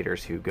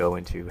investigators who go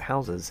into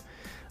houses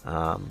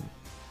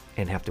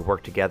and have to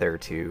work together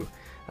to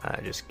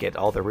just get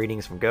all the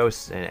readings from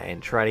ghosts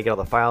and try to get all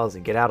the files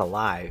and get out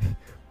alive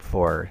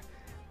before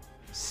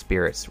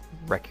spirits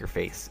wreck your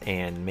face.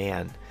 And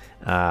man,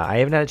 I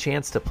haven't had a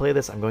chance to play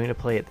this. I'm going to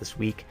play it this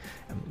week,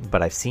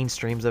 but I've seen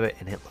streams of it,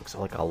 and it looks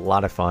like a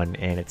lot of fun,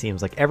 and it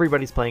seems like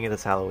everybody's playing it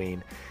this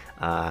Halloween.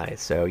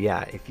 So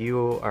yeah, if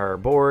you are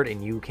bored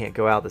and you can't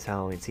go out this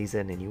Halloween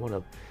season and you want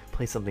to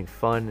play something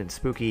fun and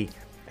spooky,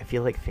 I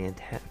feel like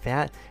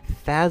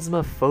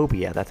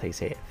Phasmophobia, that's how you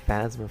say it,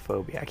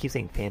 Phasmophobia. I keep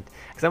saying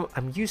because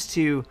I'm used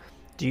to,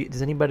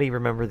 does anybody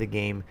remember the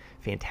game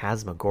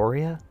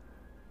Phantasmagoria?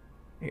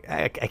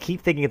 I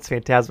keep thinking it's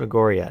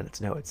Phantasmagoria, and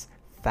it's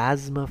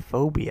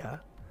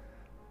Phasmophobia.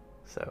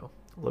 So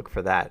look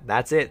for that.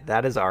 That's it.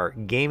 That is our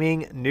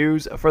gaming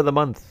news for the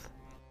month.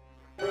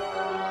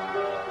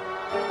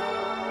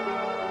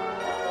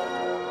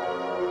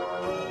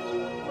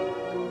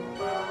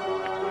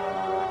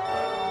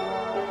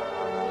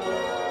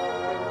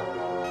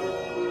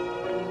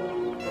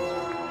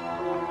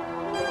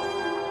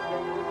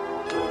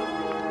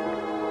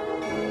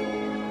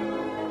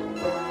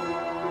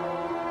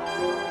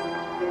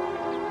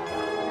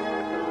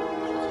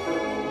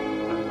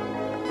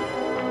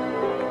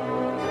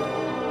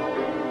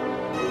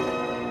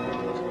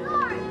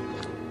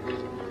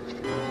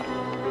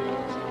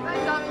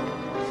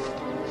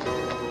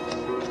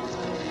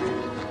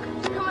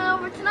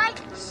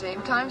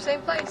 Same time,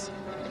 same place.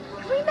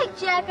 Can we make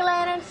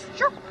jack-o'-lanterns?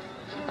 Sure.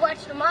 Can we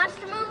watch the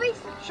monster movies?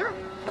 Sure.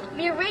 Can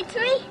you read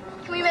to me?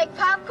 Can we make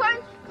popcorn?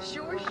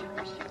 Sure. You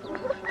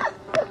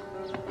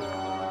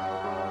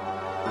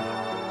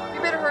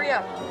better hurry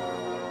up.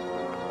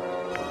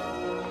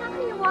 How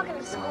come you're walking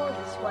to school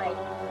this way?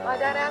 My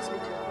dad asked me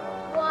to.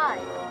 Why?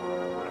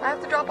 I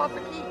have to drop off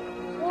the key.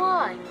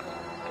 Why?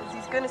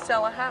 gonna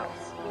sell a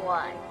house.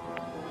 Why?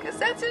 Because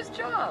that's his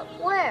job.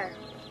 Where?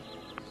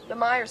 The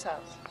Myers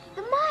house.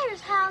 The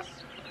Myers house.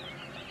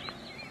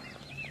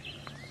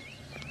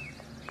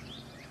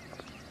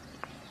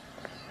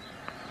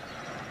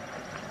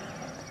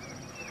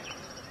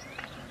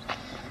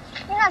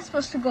 You're not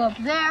supposed to go up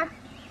there.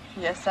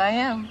 Yes, I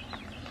am.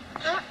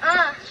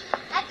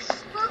 That's a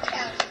spook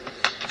house.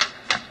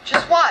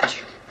 Just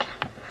watch.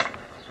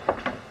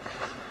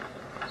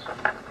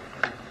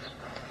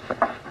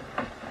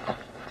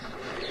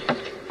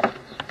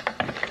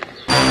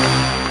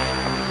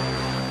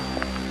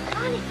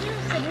 Lonnie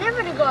Elam said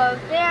never to go up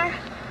there.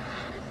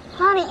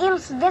 Lonnie Elam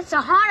said that's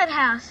a haunted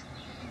house.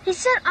 He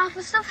said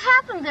awful stuff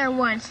happened there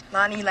once.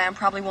 Lonnie Elam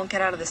probably won't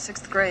get out of the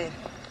 6th grade.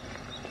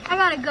 I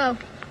gotta go.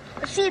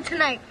 I'll see you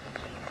tonight.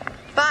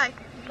 Bye.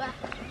 Bye.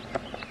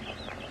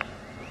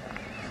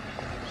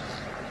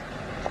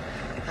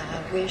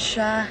 I wish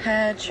I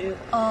had you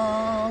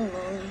all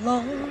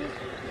alone.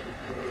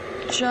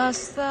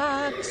 Just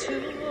the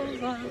two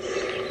of us.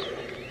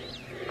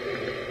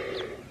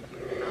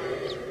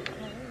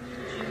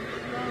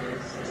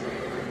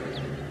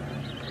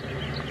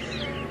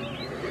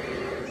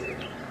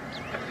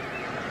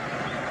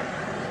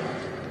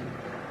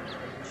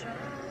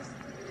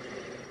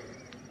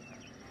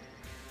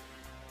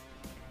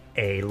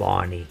 Hey,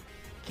 Lonnie,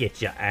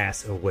 get your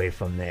ass away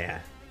from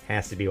there.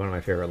 Has to be one of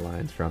my favorite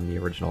lines from the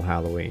original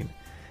Halloween.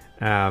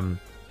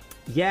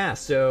 Yeah,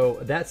 so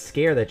that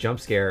scare, that jump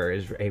scare,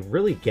 it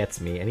really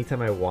gets me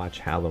anytime I watch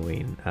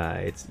Halloween.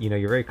 It's, you know,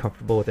 you're very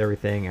comfortable with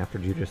everything after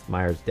Judith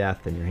Meyer's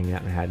death, and you're hanging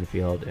out in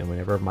Haddonfield, and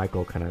whenever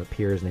Michael kind of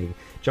appears and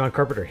John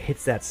Carpenter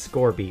hits that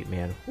score beat,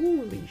 man,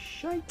 holy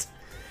shite.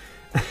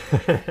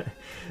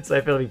 So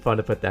I feel it'd be fun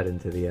to put that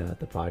into the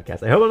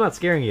podcast. I hope I'm not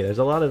scaring you. There's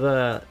a lot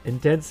of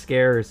intense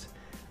scares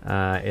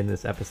in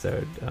this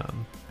episode,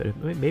 but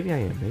maybe I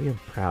am. Maybe I'm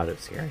proud of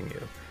scaring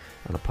you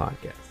on a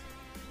podcast.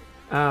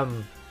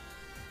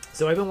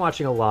 So I've been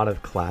watching a lot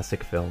of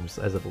classic films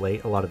as of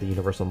late, a lot of the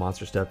Universal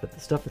Monster stuff, but the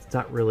stuff that's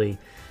not really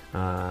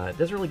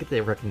doesn't really get the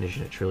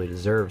recognition it truly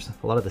deserves.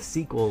 A lot of the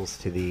sequels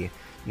to the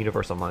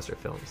Universal Monster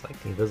films, like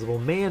The Invisible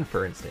Man,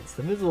 for instance.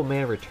 The Invisible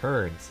Man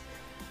Returns.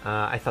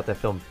 I thought that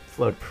film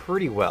flowed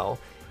pretty well,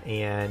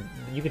 and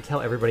you can tell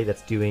everybody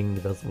that's doing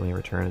The Invisible Man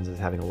Returns is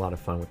having a lot of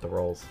fun with the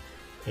roles.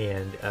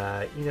 And,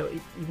 you know,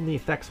 even the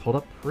effects hold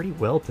up pretty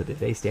well to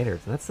today's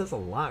standards, and that says a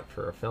lot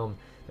for a film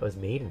that was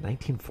made in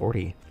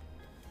 1940.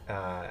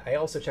 I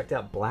also checked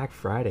out Black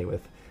Friday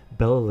with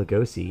Bela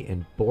Lugosi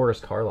and Boris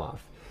Karloff.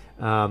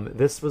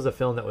 This was a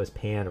film that was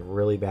panned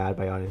really bad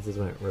by audiences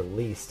when it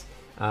released,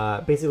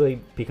 basically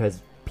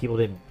because people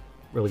didn't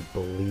really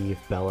believe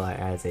Bela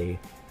as a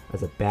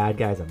bad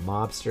guy, as a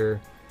mobster.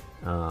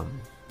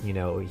 You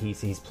know,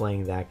 he's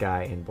playing that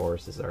guy, and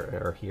Boris is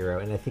our hero.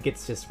 And I think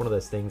it's just one of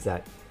those things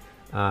that,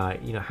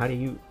 you know,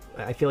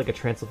 I feel like a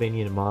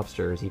Transylvanian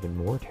mobster is even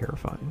more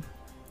terrifying.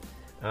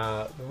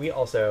 We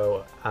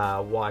also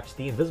watched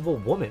The Invisible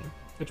Woman,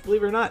 which,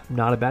 believe it or not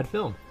a bad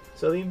film.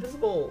 So the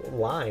Invisible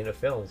line of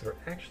films were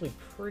actually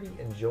pretty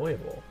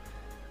enjoyable.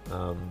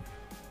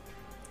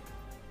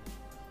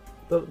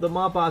 The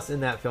mob boss in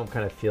that film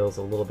kind of feels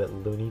a little bit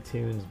Looney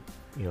Tunes,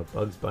 you know,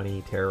 Bugs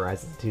Bunny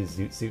terrorizes the two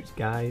Zoot Suit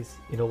guys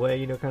in a way,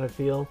 you know, kind of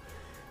feel.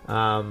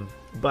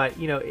 But,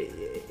 you know,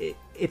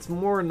 it's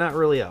more not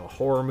really a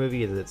horror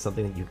movie. It's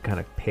something that you kind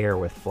of pair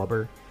with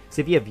Flubber.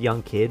 So if you have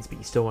young kids, but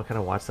you still want to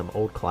kind of watch some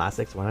old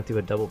classics, why not do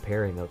a double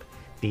pairing of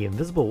The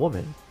Invisible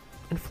Woman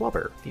and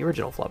Flubber, the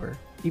original Flubber?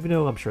 Even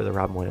though I'm sure the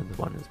Robin Williams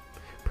one is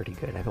pretty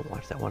good. I haven't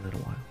watched that one in a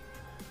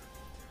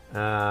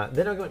while.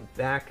 Then I went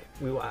back.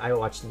 I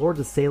watched Lords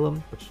of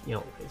Salem, which, you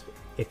know,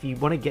 if you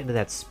want to get into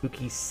that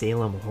spooky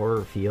Salem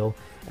horror feel,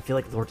 I feel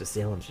like Lords of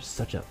Salem is just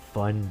such a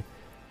fun,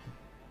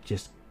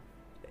 just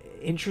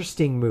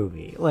interesting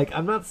movie. Like,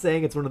 I'm not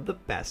saying it's one of the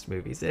best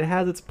movies. It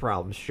has its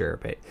problems, sure,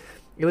 but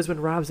it was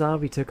when Rob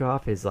Zombie took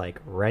off his,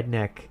 like,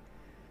 redneck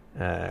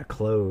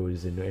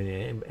clothes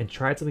and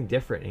tried something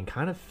different and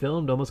kind of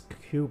filmed almost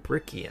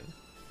Kubrickian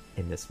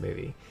in this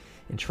movie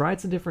and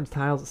tried some different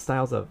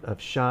styles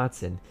of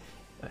shots. And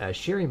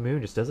Sherry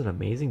Moon just does an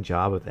amazing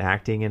job of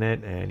acting in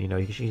it, and, you know,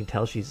 you can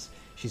tell she's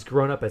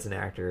grown up as an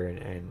actor,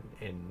 and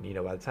you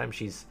know, by the time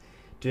she's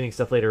doing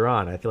stuff later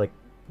on, I feel like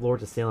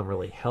Lords of Salem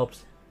really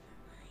helped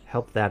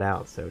that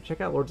out. So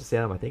check out Lords of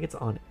Salem. I think it's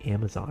on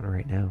Amazon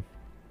right now.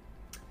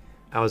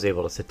 I was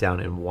able to sit down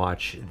and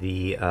watch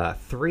the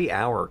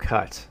 3-hour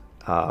cut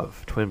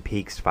of Twin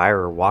Peaks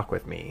Fire or Walk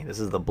with Me. This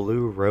is the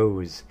Blue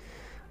Rose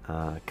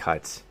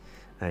cut.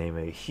 I am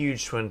a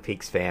huge Twin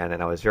Peaks fan,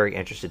 and I was very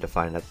interested to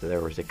find out that there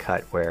was a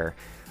cut where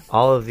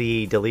all of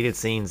the deleted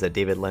scenes that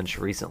David Lynch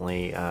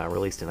recently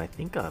released in, I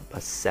think, a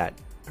set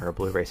or a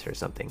Blu-ray set or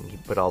something. He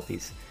put all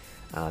these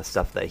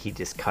stuff that he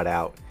just cut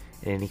out,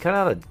 and he cut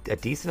out a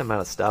decent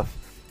amount of stuff.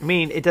 I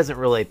mean, it doesn't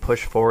really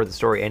push forward the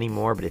story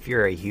anymore, but if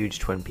you're a huge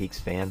Twin Peaks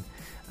fan,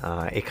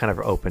 it kind of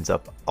opens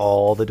up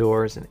all the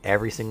doors in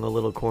every single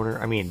little corner.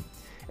 I mean,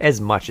 as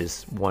much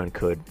as one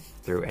could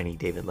through any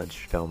David Lynch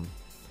film.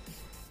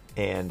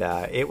 and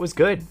it was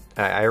good.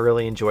 I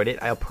really enjoyed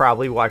it. I'll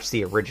probably watch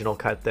the original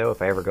cut though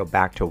if I ever go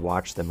back to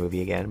watch the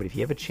movie again. But if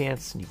you have a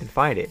chance and you can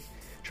find it,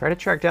 try to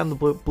track down the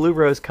Blue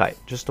Rose cut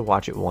just to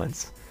watch it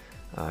once.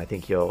 I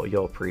think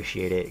you'll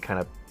appreciate it. It kind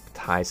of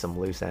ties some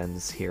loose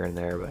ends here and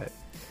there, but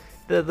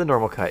the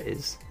normal cut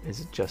is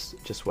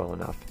just well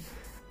enough.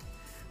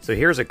 So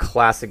here's a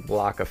classic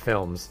block of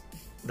films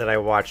that I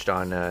watched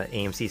on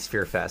AMC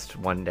Sphere Fest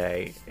one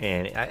day,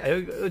 and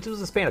it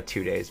was a span of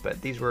 2 days,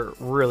 but these were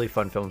really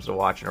fun films to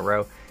watch in a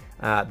row.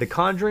 The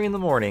Conjuring in the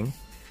Morning,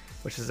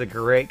 which is a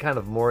great kind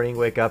of morning,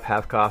 wake up,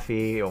 have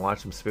coffee, and watch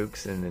some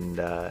spooks, and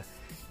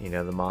you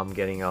know, the mom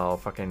getting all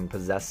fucking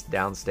possessed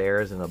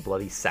downstairs and a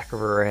bloody sack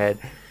over her head.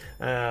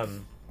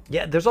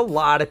 Yeah, there's a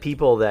lot of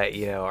people that,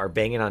 you know, are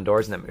banging on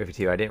doors in that movie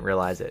too. I didn't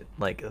realize it.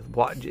 Like,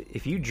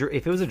 if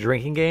it was a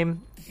drinking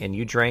game and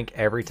you drank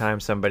every time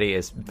somebody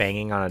is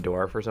banging on a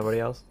door for somebody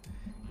else,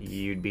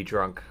 you'd be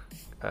drunk,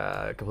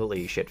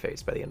 completely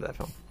shit-faced by the end of that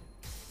film.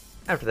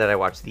 After that, I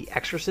watched The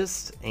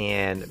Exorcist,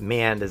 and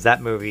man, does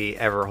that movie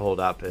ever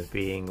hold up as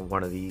being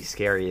one of the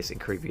scariest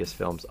and creepiest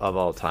films of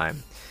all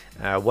time.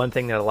 One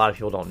thing that a lot of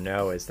people don't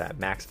know is that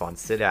Max von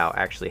Sydow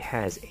actually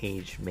has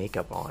aged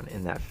makeup on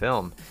in that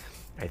film.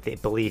 I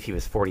believe he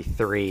was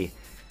 43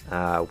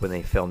 when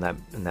they filmed that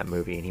in that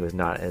movie, and he was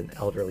not an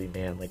elderly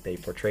man like they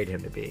portrayed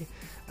him to be.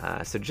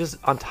 So just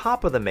on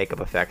top of the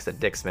makeup effects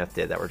that Dick Smith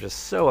did that were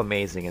just so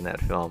amazing in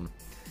that film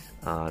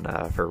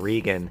for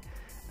Regan,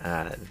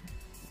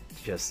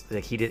 just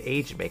like he did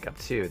age makeup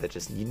too that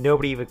just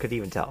nobody could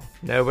even tell.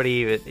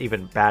 Nobody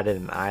even batted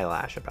an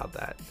eyelash about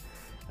that.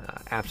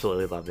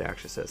 Absolutely love The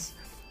Exorcist.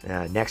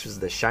 Next was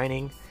The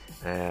Shining.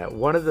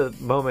 One of the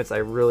moments I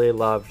really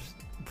loved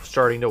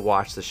starting to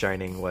watch The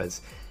Shining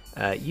was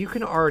you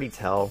can already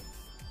tell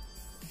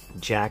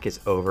Jack is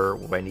over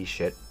Wendy's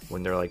shit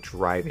when they're like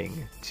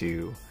driving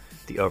to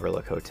the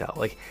Overlook Hotel.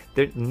 Like,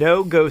 there's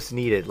no ghost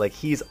needed. Like,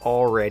 he's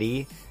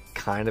already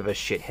kind of a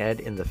shithead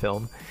in the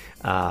film.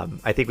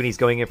 I think when he's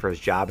going in for his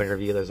job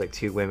interview, there's like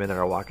two women that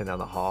are walking down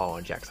the hall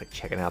and Jack's like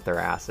checking out their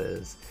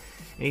asses,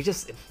 and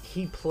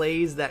he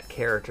plays that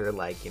character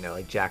like, you know,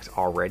 like Jack's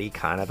already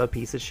kind of a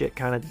piece of shit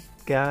kind of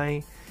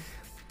guy.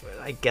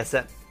 I guess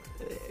that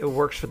it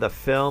works for the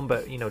film,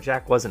 but you know,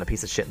 Jack wasn't a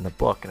piece of shit in the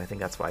book, and I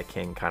think that's why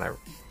King kind of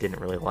didn't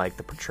really like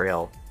the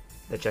portrayal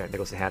that Jack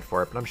Nicholson had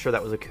for it. But I'm sure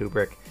that was a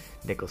Kubrick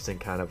Nicholson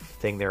kind of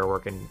thing they were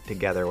working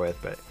together with.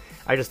 But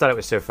I just thought it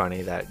was so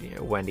funny that, you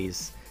know,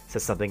 Wendy's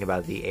says something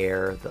about the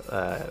air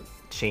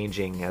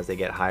changing as they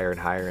get higher and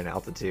higher in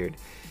altitude,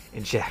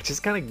 and Jack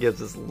just kind of gives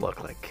this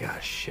look like,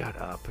 gosh, shut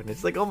up. And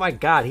it's like, oh my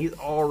god, he's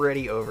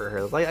already over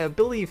her. Like, I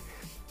believe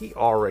he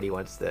already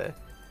wants to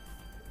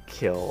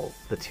kill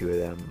the two of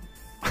them.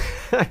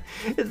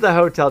 The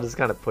hotel just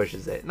kind of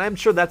pushes it, and I'm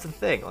sure that's the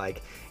thing.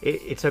 Like,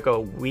 it took a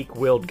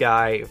weak-willed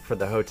guy for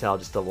the hotel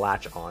just to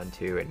latch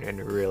onto and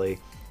really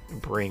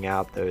bring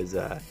out those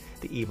the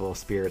evil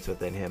spirits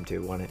within him to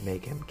want to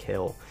make him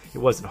kill. It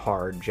wasn't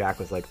hard. Jack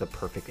was like the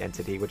perfect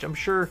entity, which I'm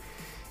sure,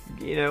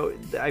 you know,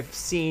 I've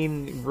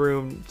seen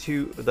Room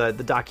 2, the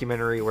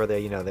documentary where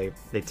they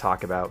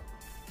talk about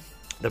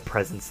the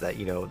presence that,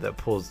 you know, that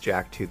pulls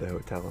Jack to the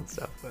hotel and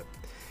stuff. But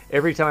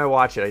every time I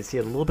watch it, I see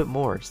it a little bit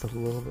more, just a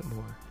little bit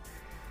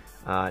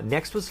more.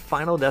 Next was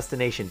Final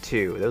Destination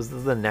 2. That was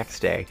the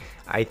next day.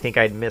 I think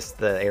I'd missed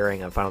the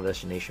airing of Final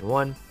Destination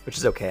 1, which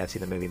is okay. I've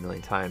seen the movie a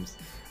million times.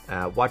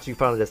 Watching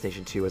Final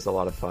Destination 2 was a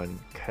lot of fun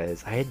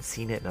because I hadn't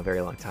seen it in a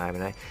very long time,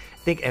 and I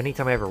think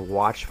anytime I ever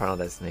watch Final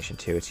Destination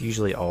 2, it's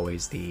usually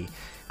always the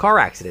car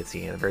accident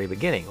scene at the very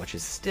beginning, which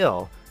is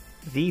still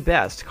the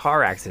best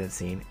car accident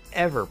scene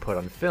ever put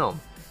on film.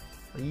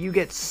 You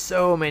get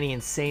so many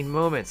insane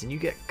moments, and you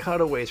get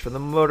cutaways from the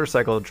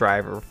motorcycle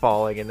driver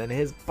falling, and then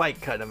his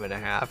bike cutting him in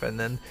half, and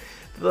then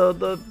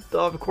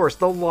of course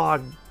the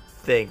log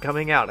thing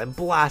coming out and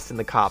blasting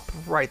the cop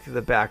right through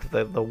the back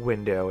of the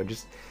window, and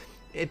just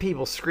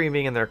people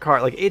screaming in their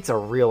car. Like, it's a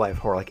real life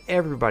horror. Like,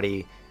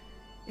 everybody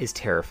is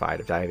terrified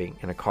of diving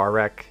in a car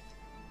wreck.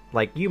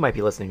 Like, you might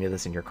be listening to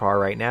this in your car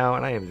right now,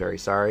 and I am very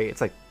sorry.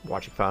 It's like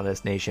watching Final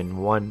Destination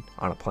 1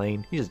 on a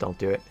plane. You just don't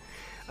do it.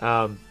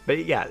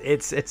 But yeah,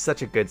 it's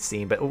such a good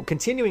scene. But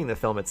continuing the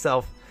film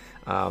itself,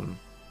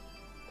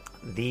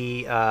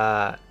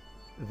 the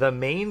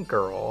main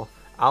girl,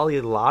 Ali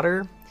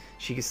Lauder,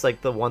 she's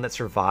like the one that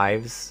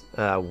survives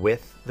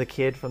with the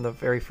kid from the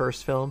very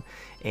first film,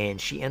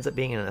 and she ends up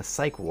being in a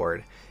psych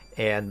ward.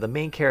 And the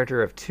main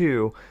character of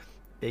 2,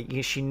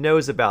 she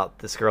knows about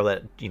this girl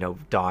that, you know,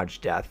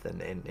 dodged death,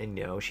 and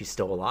you know, she's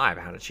still alive.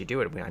 How did she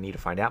do it? I need to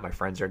find out. My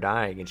friends are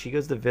dying. And she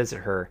goes to visit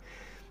her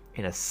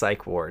in a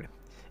psych ward.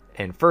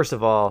 And first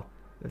of all,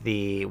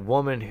 the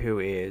woman who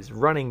is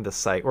running the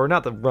psych, or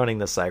not running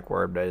the psych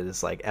ward, but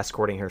is like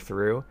escorting her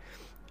through,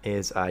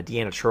 is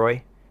Deanna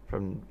Troi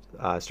from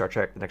Star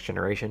Trek: The Next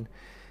Generation.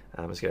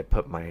 I'm just gonna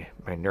put my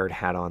nerd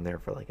hat on there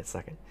for like a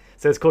second.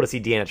 So it's cool to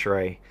see Deanna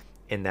Troi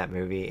in that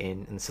movie,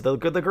 and so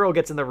the girl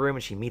gets in the room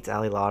and she meets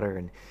Ali Lauder,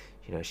 and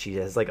you know, she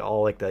has like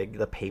all like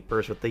the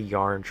papers with the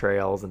yarn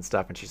trails and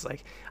stuff, and she's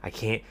like, I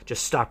can't,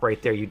 just stop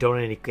right there. You don't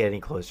get any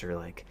closer.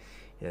 Like,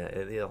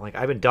 like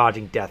I've been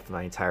dodging death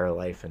my entire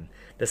life, and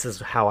this is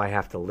how I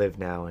have to live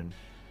now. And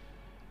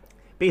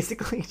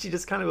basically, she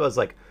just kind of was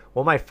like,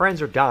 well, my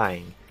friends are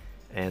dying.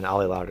 And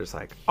Ali Lauder's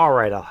like, all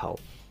right, I'll help.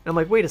 And I'm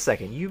like, wait a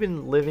second, you've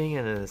been living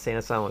in an insane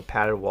asylum with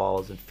padded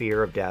walls and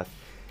fear of death,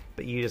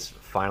 but you just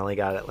finally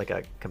got like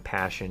a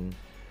compassionate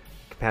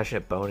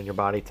bone in your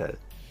body to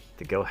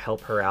go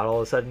help her out all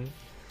of a sudden.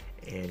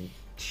 And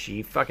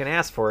she fucking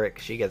asked for it,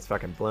 'cause she gets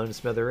fucking blown to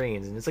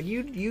smithereens. And it's like,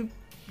 you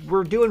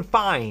were doing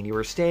fine. You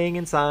were staying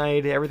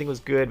inside. Everything was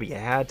good, but you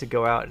had to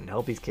go out and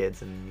help these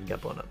kids, and you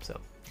got blown up. So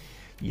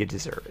you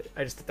deserve it.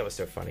 I just thought that was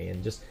so funny.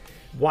 And just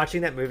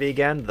watching that movie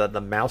again,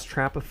 the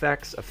mousetrap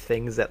effects of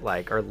things that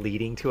like are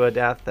leading to a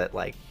death that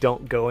like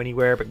don't go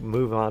anywhere but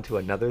move on to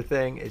another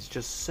thing is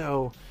just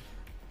so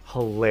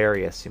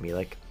hilarious to me.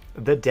 Like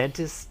the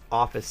dentist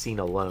office scene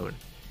alone,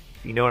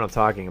 if you know what I'm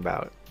talking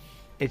about,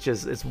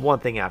 it's one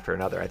thing after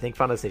another. I think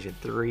Final Destination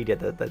 3 did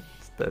the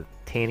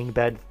tanning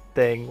bed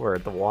thing where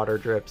the water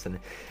drips, and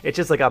it's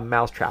just like a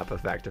mousetrap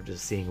effect of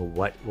just seeing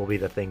what will be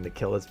the thing to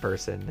kill this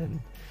person. And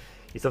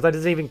he sometimes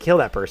doesn't even kill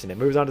that person. It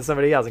moves on to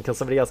somebody else and kills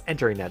somebody else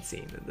entering that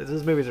scene.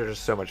 Those movies are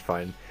just so much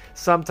fun.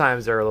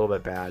 Sometimes they're a little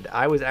bit bad.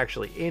 I was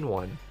actually in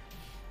one,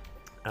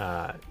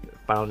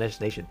 Final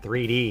Destination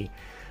 3D.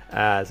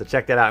 So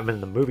check that out. I'm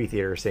in the movie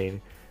theater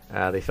scene.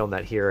 They filmed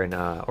that here in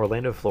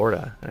Orlando,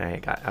 Florida. And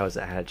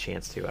I had a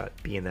chance to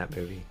be in that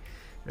movie.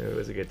 It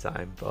was a good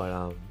time.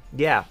 But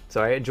yeah,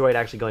 so I enjoyed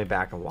actually going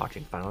back and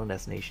watching Final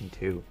Destination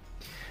 2.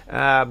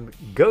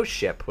 Ghost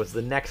Ship was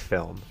the next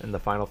film and the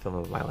final film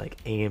of my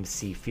like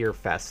AMC Fear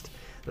Fest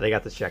that I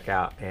got to check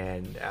out.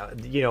 And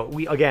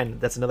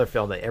that's another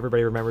film that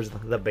everybody remembers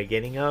the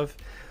beginning of.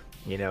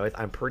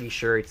 I'm pretty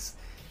sure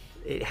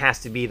it has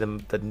to be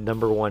the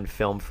number one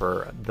film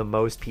for the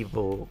most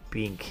people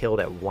being killed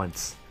at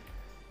once,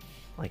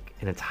 like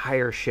an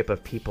entire ship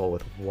of people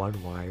with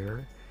one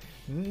wire.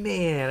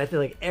 Man, I feel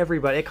like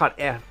it caught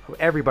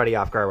everybody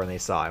off guard when they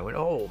saw it. I went,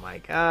 oh my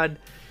god.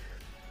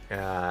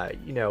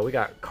 We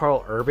got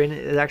Carl Urban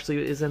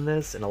is in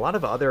this, and a lot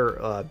of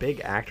other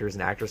big actors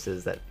and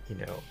actresses that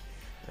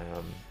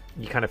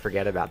you kind of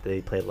forget about.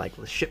 They played like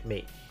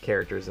shipmate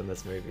characters in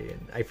this movie,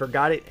 and I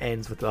forgot it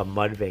ends with a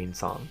Mudvayne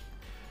song.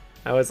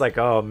 I was like,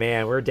 oh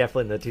man, we're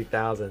definitely in the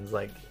 2000s.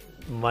 Like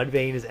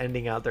Mudvayne is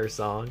ending out their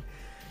song,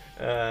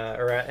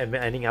 or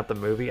ending out the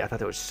movie. I thought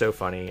that was so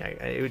funny.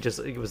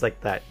 It was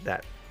like that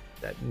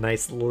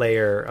nice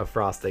layer of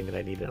frosting that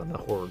I needed on the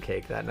horror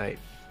cake that night.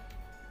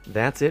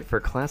 That's it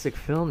for classic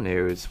film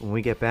news. When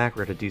we get back,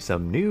 we're going to do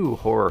some new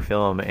horror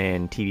film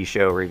and TV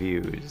show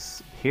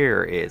reviews.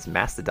 Here is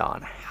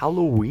Mastodon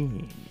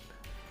Halloween.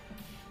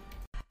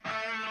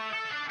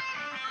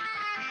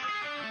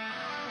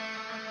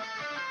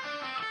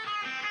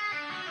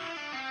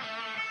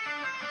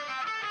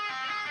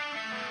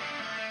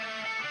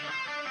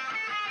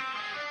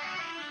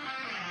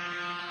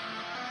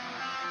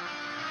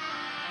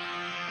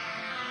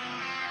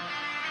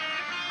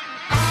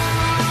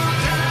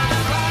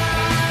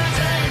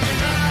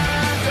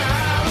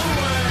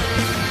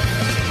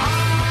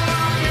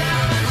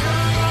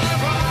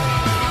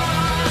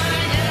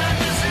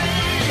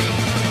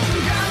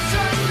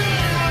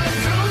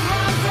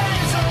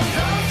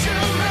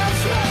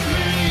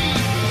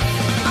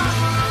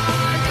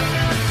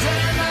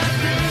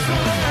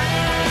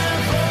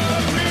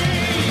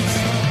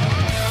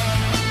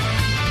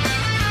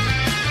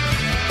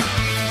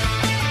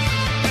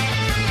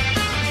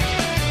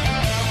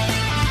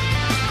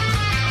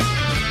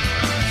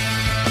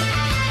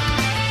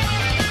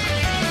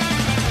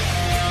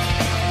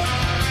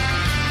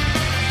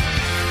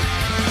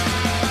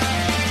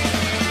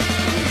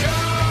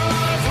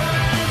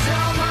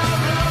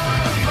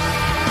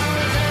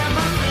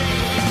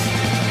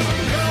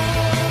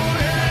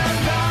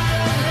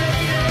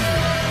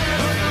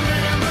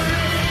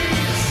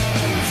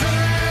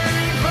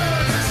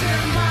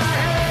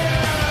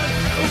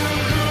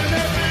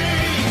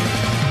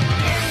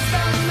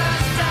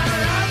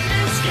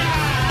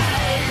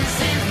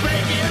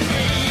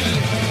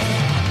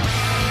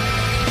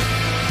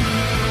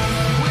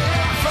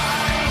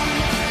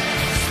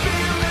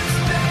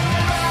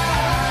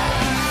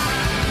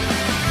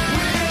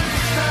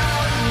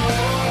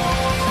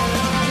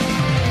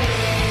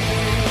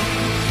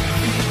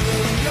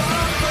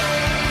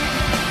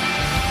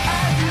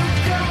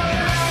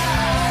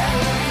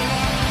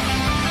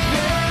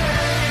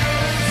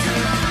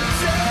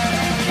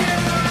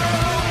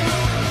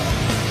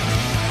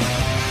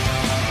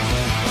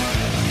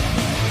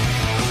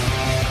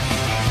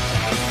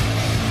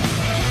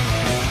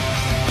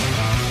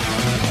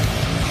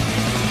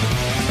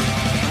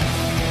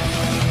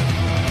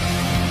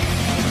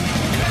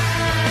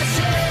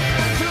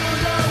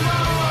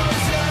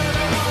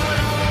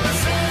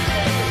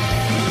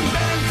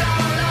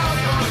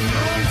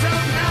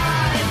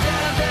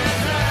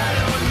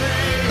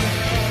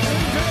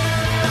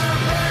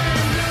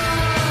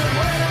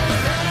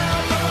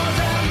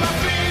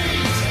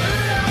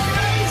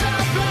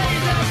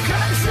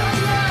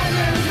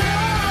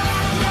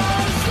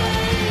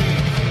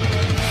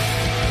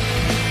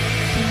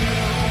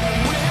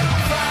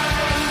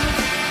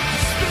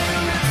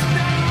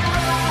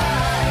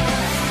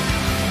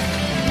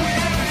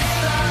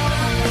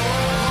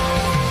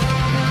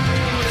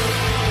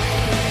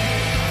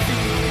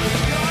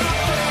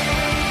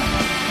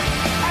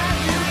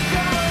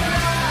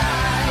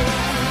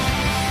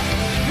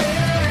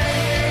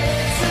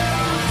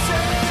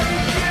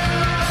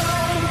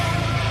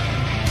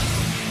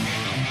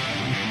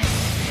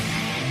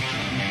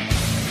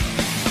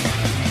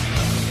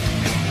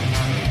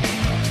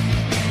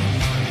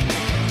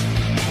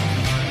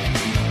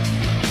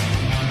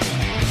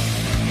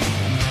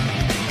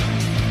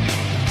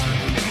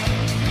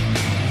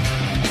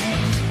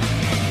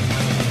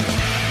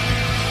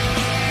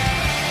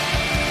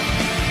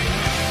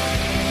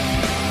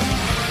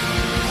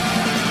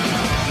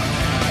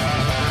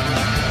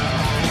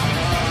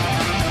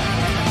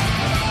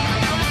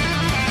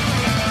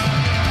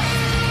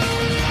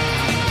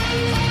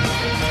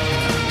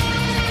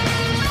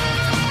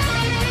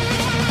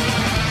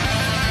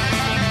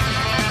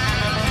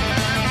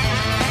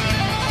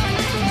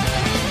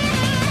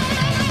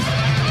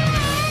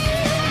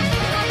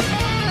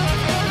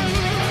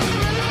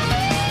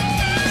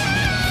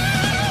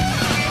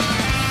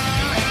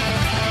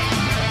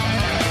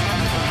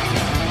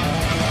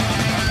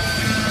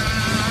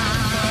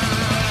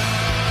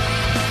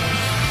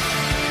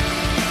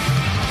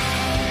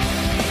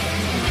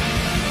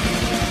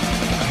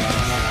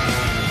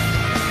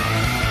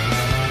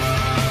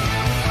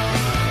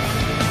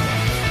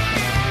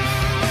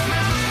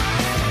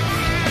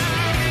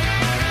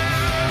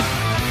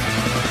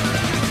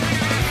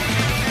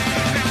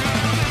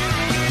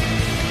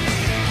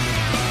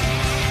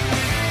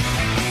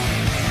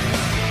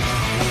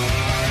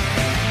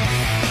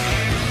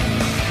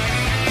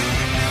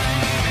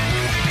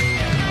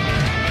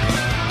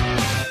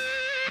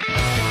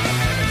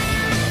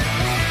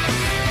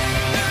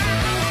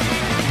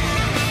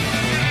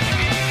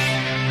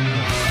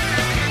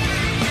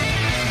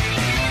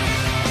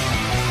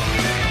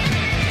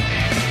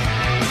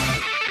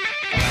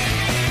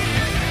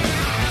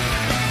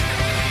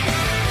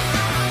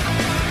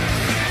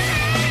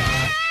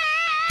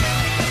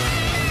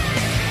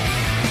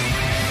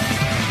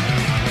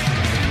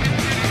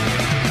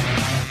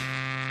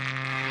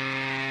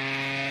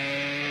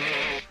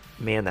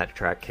 man, that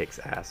track kicks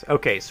ass.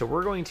 Okay, so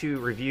we're going to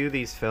review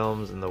these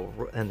films in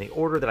the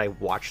order that I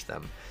watched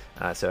them.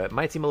 So it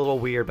might seem a little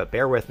weird, but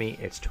bear with me.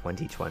 It's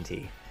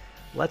 2020.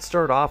 Let's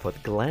start off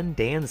with Glenn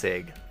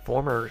Danzig,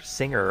 former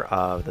singer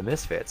of the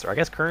Misfits, or I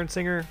guess current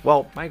singer.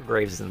 Well, Mike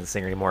Graves isn't the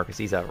singer anymore because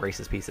he's a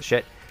racist piece of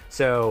shit.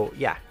 So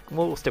yeah,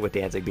 we'll stick with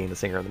Danzig being the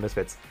singer of the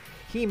Misfits.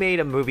 He made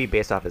a movie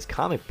based off his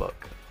comic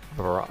book,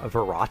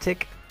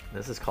 Verotic.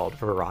 This is called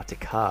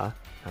Verotica.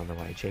 I don't know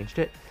why I changed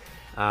it.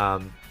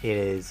 It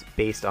is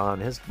based on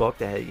his book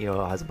that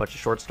has a bunch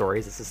of short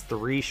stories. This is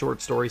 3 short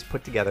stories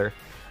put together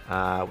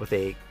with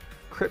a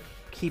crypt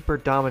keeper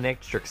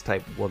dominatrix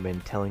type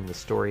woman telling the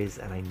stories.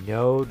 And I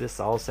know this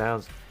all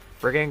sounds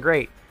friggin'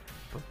 great,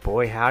 but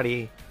boy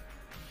howdy,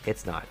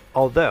 it's not.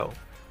 Although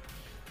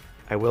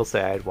I will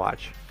say I'd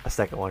watch a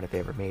second one if they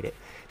ever made it.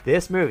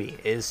 This movie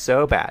is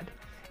so bad.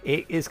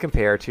 It is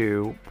compared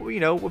to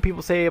what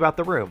people say about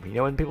The Room.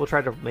 When people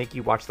try to make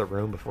you watch The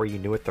Room before you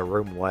knew what The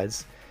Room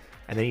was,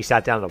 and then you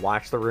sat down to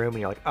watch The Room and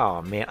you're like,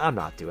 oh man, I'm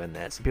not doing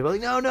this. And people are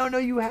like, no,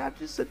 you have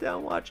to sit down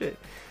and watch it.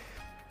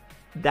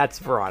 That's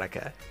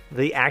Veronica.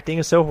 The acting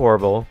is so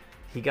horrible.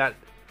 He got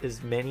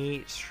as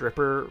many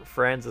stripper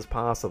friends as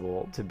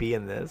possible to be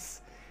in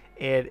this,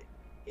 and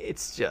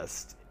it's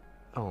just,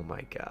 oh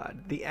my god,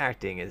 the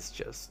acting is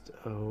just,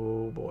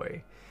 oh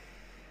boy.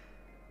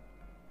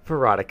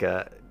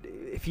 Verotica,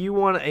 if you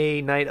want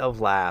a night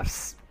of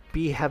laughs,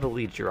 be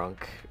heavily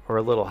drunk or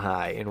a little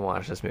high and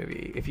watch this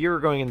movie. If you're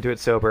going into it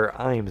sober,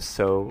 I am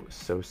so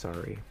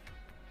sorry.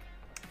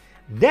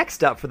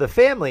 Next up for the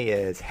family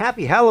is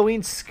Happy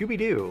Halloween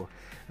Scooby-Doo.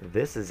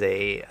 This is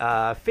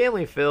a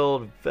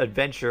family-filled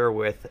adventure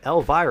with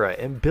Elvira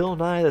and Bill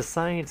Nye the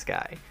Science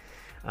Guy.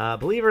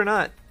 Believe it or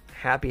not,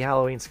 Happy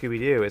Halloween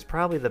Scooby-Doo is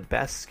probably the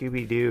best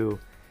Scooby-Doo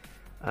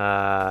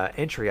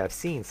entry I've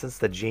seen since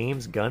the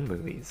James Gunn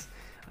movies.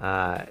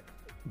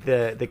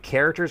 The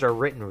characters are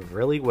written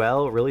really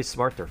well, really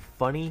smart. They're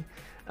funny.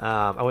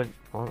 I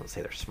won't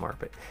say they're smart,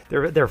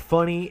 but they're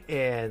funny,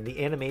 and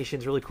the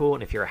animation's really cool.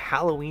 And if you're a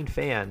Halloween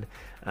fan,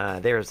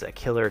 there's a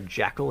killer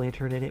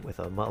jack-o'-lantern in it with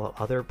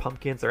other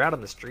pumpkins. They're out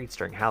on the streets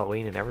during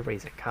Halloween, and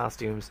everybody's in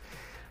costumes.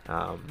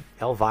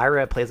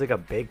 Elvira plays like a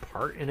big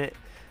part in it.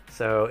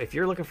 So if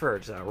you're looking for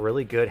a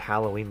really good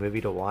Halloween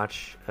movie to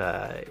watch,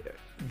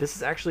 this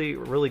is actually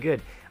really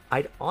good.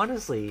 I'd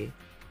honestly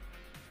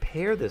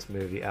pair this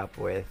movie up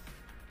with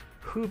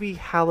Hubie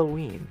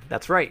Halloween.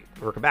 That's right,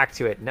 we're back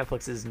to it.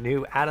 Netflix's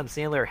new Adam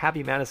Sandler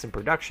Happy Madison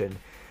production.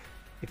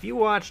 If you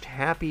watched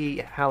Happy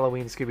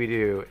Halloween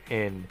Scooby-Doo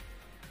and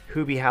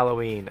Hubie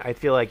Halloween, I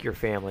feel like your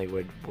family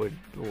would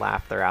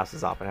laugh their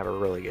asses off and have a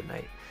really good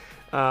night.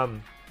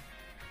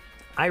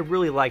 I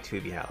really liked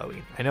Hubie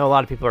Halloween. I know a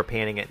lot of people are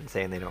panning it and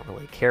saying they don't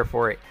really care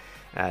for it.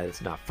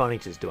 It's not funny,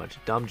 just a bunch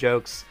of dumb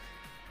jokes.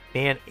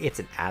 Man, it's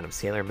an Adam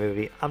Sandler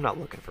movie. I'm not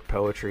looking for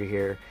poetry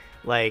here.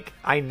 Like,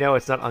 I know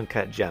it's not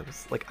Uncut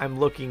Gems. Like, I'm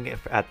looking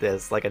at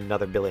this like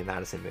another Billy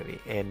Madison movie.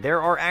 And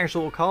there are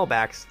actual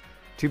callbacks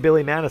to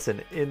Billy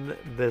Madison in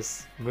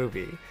this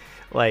movie.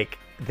 Like,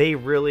 they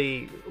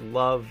really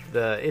love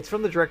it's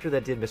from the director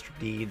that did Mr.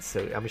 Deeds,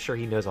 so I'm sure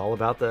he knows all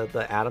about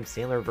the Adam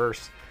Sandler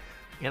verse.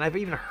 And I've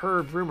even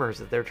heard rumors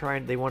that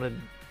they want to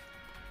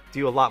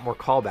do a lot more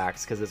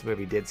callbacks because this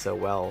movie did so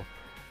well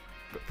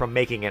from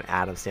making an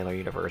Adam Sandler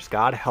universe.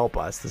 God help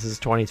us. This is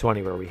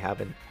 2020 where we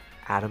have an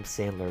Adam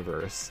Sandler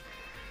verse.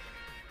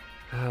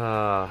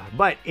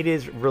 But it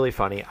is really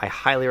funny. I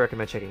highly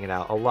recommend checking it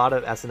out. A lot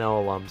of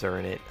SNL alums are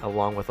in it,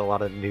 along with a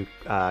lot of new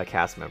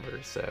cast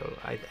members, so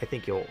I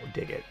think you'll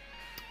dig it.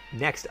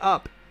 Next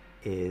up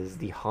is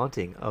The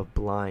Haunting of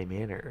Bly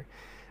Manor.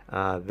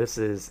 This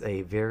is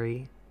a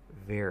very,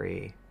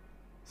 very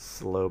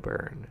slow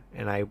burn,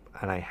 and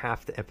I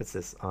have to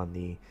emphasis on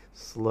the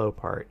slow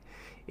part.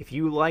 If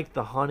you like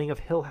The Haunting of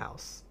Hill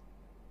House,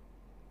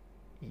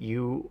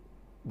 you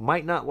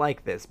might not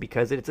like this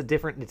because it's a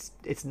different,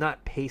 it's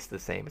not paced the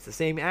same. It's the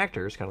same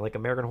actors, kind of like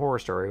American Horror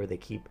Story, where they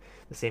keep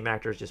the same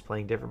actors just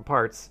playing different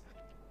parts,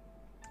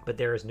 but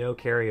there is no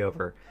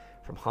carryover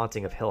from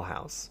Haunting of Hill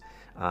House.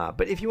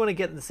 But if you want to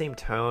get the same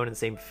tone and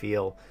same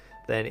feel,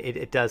 then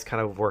it does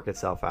kind of work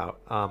itself out.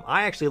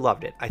 I actually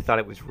loved it. I thought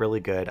it was really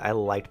good. I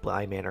liked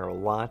Bly Manor a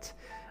lot.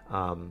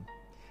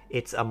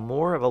 It's a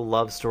more of a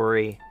love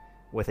story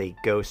with a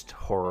ghost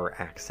horror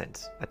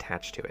accent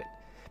attached to it.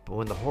 But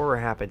when the horror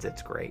happens,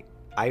 it's great.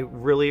 I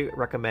really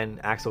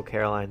recommend Axel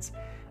Caroline's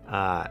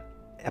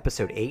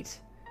episode 8,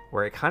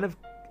 where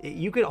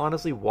you could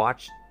honestly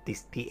watch the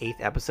 8th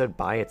episode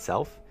by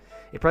itself.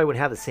 It probably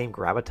wouldn't have the same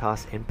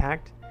gravitas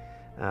impact,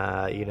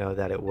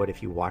 that it would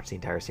if you watch the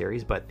entire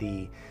series. But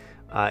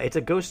it's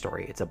a ghost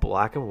story. It's a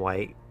black and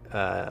white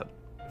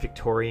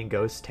Victorian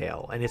ghost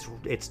tale, and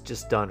it's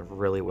just done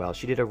really well.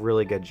 She did a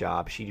really good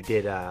job. She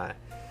did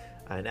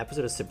an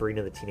episode of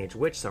Sabrina the Teenage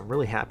Witch, so I'm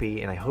really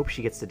happy, and I hope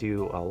she gets to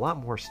do a lot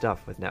more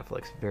stuff with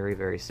Netflix very,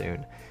 very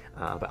soon.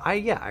 But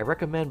I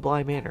recommend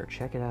Bly Manor.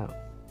 Check it out.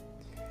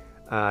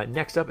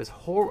 Next up is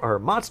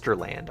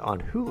Monsterland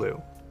on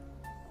Hulu.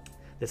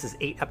 This is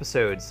 8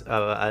 episodes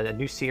of a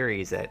new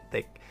series that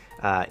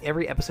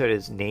Every episode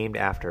is named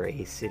after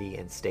a city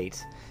and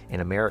state in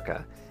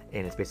America.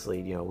 And it's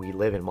basically, we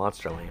live in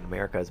Monsterland.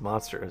 America is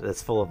monsters.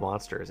 It's full of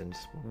monsters. And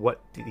just what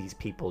do these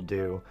people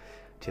do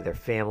to their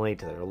family,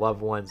 to their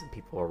loved ones, and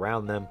people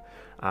around them.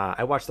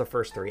 I watched the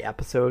first 3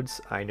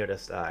 episodes. I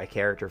noticed a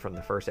character from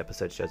the first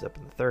episode shows up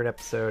in the 3rd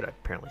episode.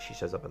 Apparently she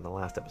shows up in the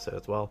last episode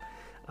as well.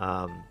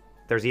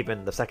 There's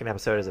even the 2nd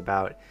episode is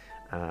about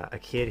a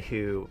kid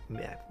who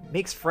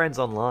makes friends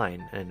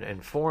online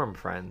and forum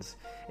friends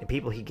and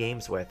people he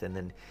games with, and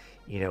then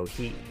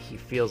he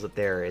feels that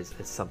there is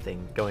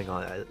something going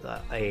on,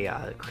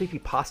 a creepy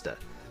pasta,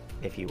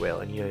 if you will.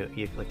 And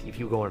like if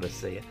you go on to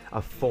say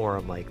a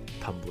forum like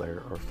Tumblr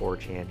or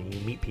 4chan and you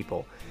meet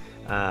people,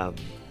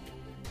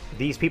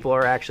 these people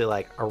are actually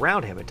like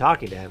around him and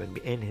talking to him and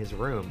in his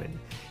room, and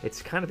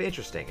it's kind of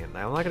interesting. And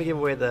I'm not going to give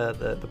away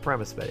the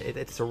premise, but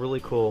it's a really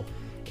cool,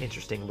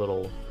 interesting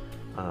little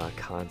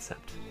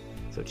concept.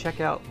 So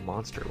check out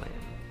Monsterland.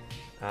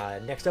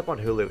 Next up on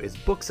Hulu is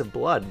Books of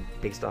Blood,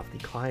 based off the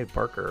Clive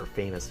Barker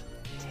famous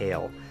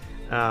tale.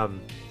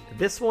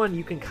 This one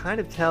you can kind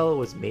of tell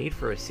was made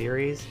for a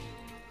series,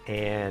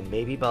 and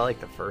maybe by like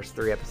the first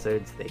 3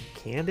 episodes they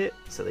canned it,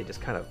 so they just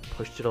kind of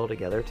pushed it all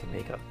together to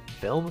make a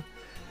film.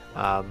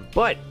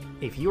 But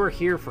if you are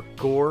here for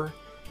gore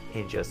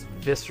and just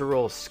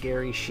visceral,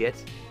 scary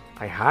shit,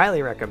 I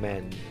highly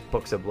recommend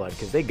Books of Blood,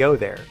 because they go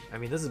there. I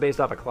mean, this is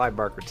based off a Clive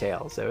Barker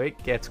tale, so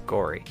it gets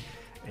gory,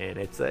 and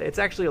it's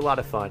actually a lot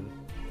of fun.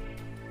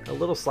 A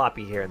little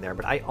sloppy here and there,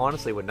 but I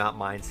honestly would not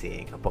mind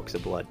seeing a Books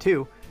of Blood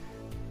 2.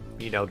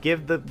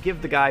 Give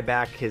the guy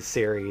back his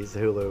series,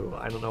 Hulu.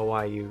 I don't know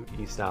why you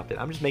stopped it.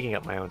 I'm just making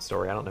up my own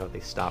story. I don't know if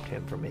they stopped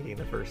him from making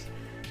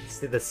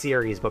the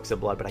series Books of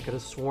Blood, but I could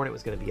have sworn it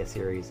was going to be a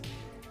series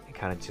and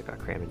kind of just got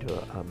crammed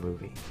into a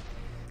movie.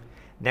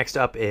 Next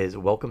up is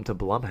Welcome to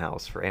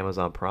Blumhouse for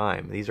Amazon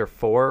Prime. These are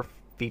 4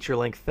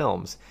 feature-length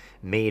films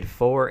made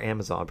for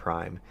Amazon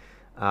Prime.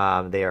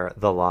 They are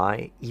The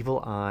Lie, Evil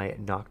Eye,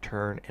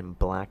 Nocturne, and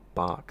Black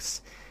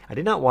Box. I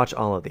did not watch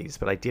all of these,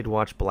 but I did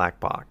watch Black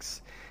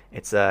Box.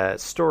 It's a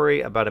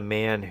story about a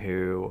man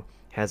who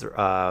has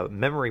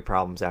memory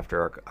problems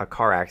after a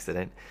car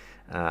accident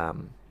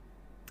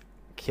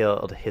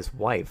killed his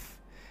wife,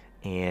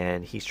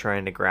 and he's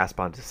trying to grasp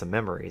onto some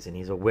memories. And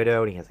he's a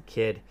widow, and he has a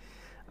kid,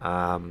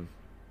 and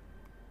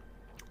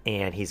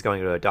he's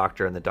going to a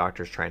doctor, and the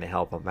doctor's trying to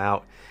help him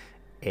out,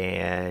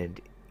 and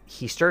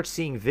he starts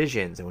seeing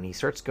visions. And when he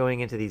starts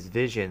going into these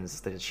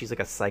visions, that she's like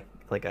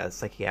a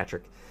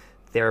psychiatric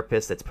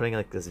therapist that's putting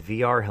like this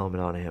VR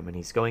helmet on him, and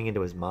he's going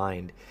into his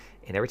mind,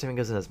 and every time he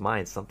goes in his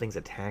mind, something's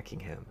attacking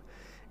him,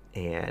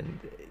 and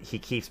he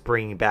keeps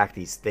bringing back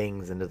these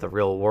things into the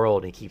real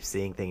world, and he keeps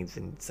seeing things,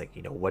 and it's like,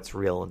 what's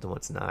real and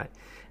what's not.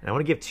 And I don't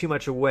want to give too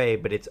much away,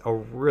 but it's a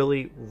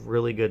really,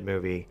 really good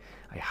movie.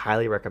 I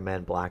highly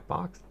recommend Black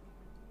Box.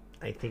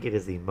 I think it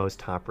is the most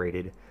top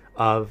rated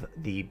of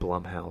the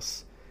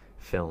Blumhouse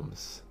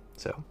films,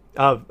 so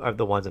of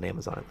the ones on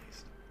Amazon at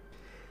least.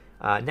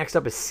 Next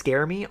up is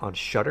Scare Me on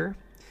Shudder.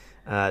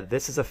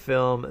 This is a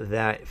film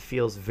that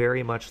feels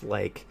very much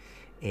like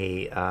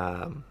a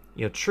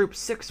Troop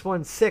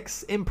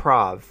 616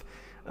 improv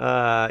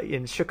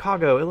in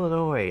Chicago,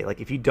 Illinois. Like,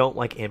 if you don't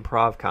like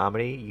improv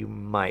comedy, you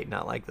might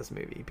not like this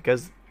movie,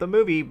 because the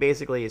movie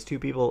basically is 2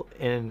 people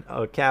in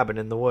a cabin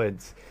in the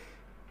woods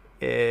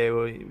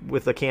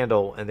with a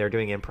candle, and they're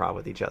doing improv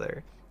with each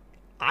other.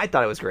 I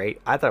thought it was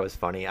great. I thought it was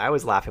funny. I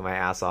was laughing my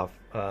ass off.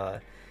 I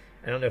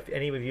don't know if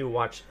any of you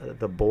watch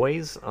The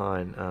Boys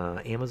on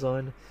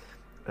Amazon,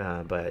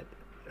 but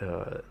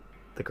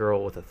the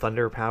girl with the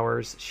thunder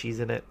powers, she's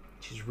in it.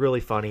 She's really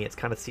funny. It's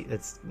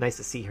nice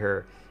to see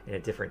her in a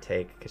different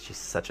take, because she's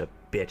such a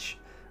bitch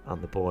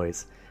on The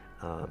Boys.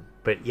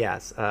 But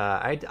yes,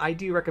 I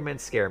do recommend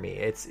Scare Me.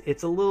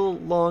 It's a little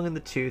long in the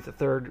tooth.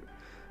 The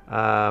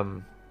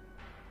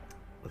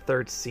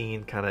third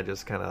scene kind of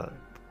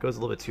goes a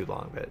little bit too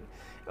long, but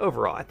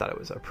overall I thought it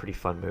was a pretty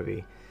fun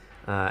movie.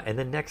 And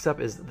then next up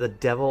is The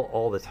Devil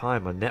All the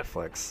Time on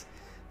Netflix,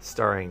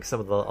 starring some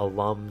of the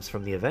alums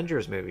from the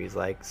Avengers movies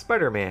like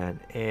Spider-Man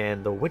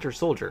and the Winter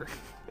Soldier.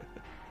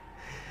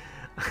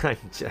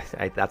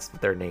 That's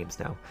their names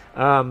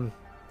now.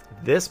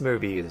 This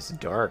movie is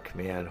dark,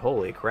 man.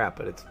 Holy crap,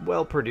 but it's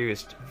well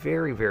produced.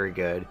 Very, very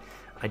good.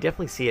 I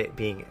definitely see it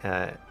being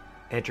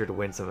entered to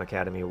win some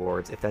Academy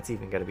Awards, if that's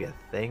even going to be a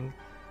thing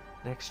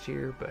next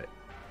year. But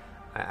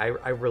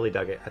I really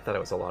dug it. I thought it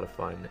was a lot of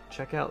fun.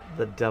 Check out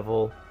The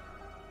Devil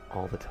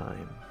All the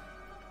Time.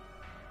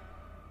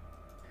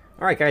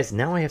 Alright guys,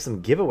 now I have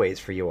some giveaways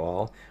for you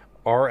all.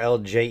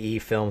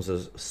 RLJE Films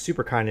was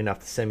super kind enough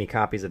to send me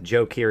copies of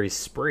Joe Keery's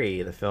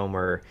Spree, the film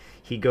where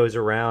he goes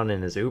around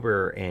in his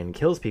Uber and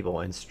kills people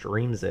and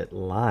streams it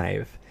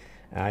live.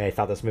 I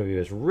thought this movie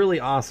was really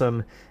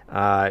awesome.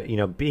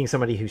 Being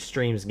somebody who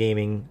streams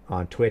gaming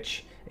on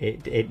Twitch,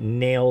 it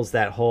nails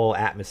that whole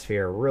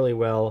atmosphere really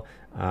well.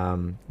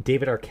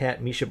 David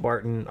Arquette, Misha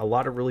Barton, a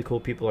lot of really cool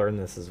people are in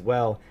this as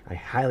well. I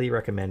highly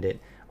recommend it.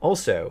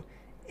 Also,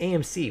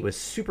 AMC was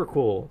super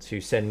cool to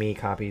send me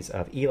copies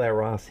of Eli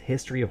Roth's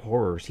History of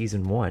Horror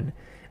Season 1.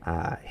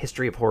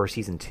 History of Horror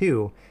Season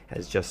 2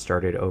 has just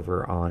started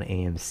over on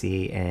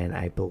AMC, and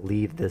I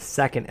believe the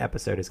second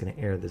episode is going to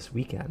air this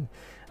weekend.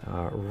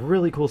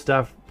 Really cool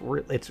stuff.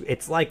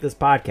 It's like this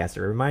podcast.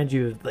 It reminds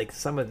you of like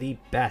some of the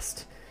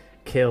best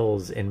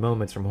kills and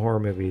moments from horror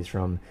movies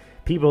from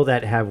people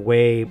that have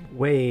way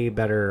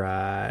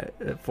better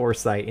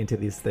foresight into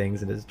these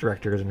things, and as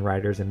directors and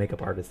writers and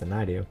makeup artists than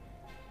I do.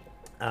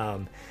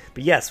 But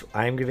yes,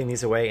 I'm giving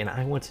these away, and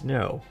I want to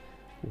know,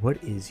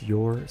 what is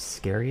your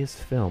scariest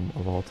film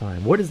of all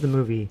time? What is the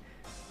movie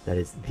that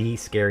is the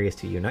scariest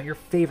to you? Not your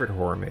favorite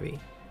horror movie,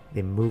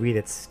 the movie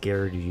that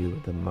scared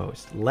you the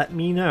most. Let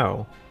me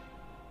know.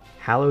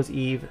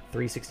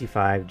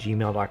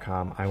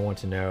 HallowsEve365gmail.com. I want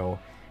to know,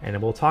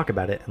 and we'll talk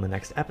about it in the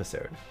next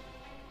episode.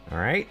 All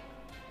right?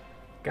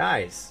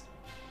 Guys,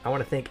 I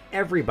want to thank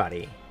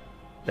everybody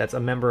that's a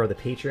member of the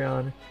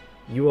Patreon.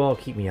 You all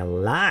keep me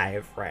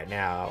alive right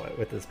now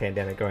with this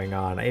pandemic going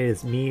on. It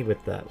is me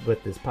with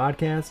this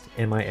podcast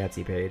and my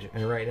Etsy page.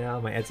 And right now,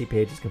 my Etsy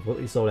page is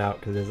completely sold out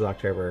because this is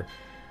October.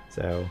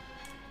 So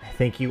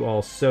thank you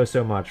all so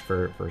much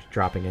for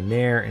dropping in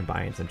there and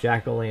buying some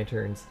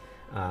jack-o'-lanterns.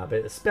 But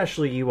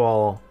especially you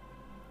all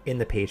in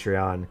the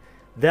Patreon.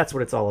 That's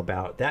what it's all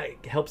about.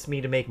 That helps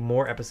me to make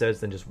more episodes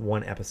than just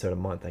one episode a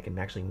month. I can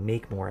actually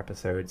make more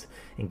episodes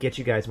and get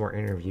you guys more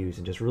interviews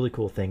and just really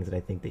cool things that I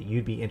think that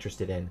you'd be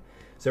interested in.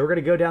 So we're going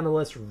to go down the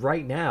list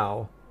right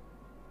now.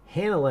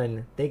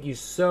 Hanlon, thank you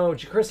so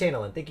much. Chris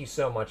Hanlon, thank you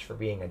so much for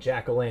being a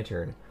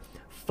jack-o'-lantern.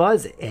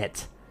 Fuzz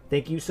It,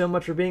 thank you so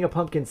much for being a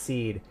pumpkin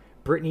seed.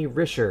 Brittany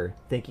Risher,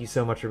 thank you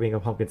so much for being a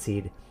pumpkin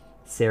seed.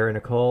 Sarah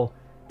Nicole,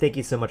 thank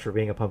you so much for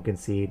being a pumpkin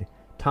seed.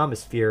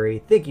 Thomas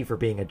Fury, thank you for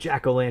being a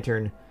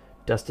jack-o'-lantern.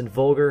 Dustin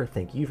Volger,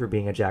 thank you for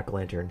being a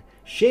jack-o'-lantern.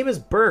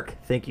 Seamus Burke,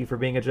 thank you for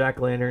being a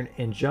jack-o'-lantern.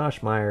 And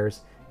Josh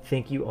Myers,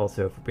 thank you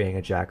also for being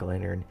a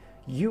jack-o'-lantern.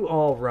 You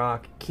all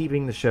rock,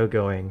 keeping the show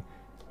going,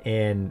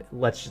 and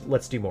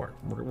let's do more.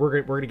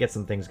 We're gonna get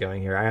some things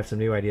going here. I have some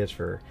new ideas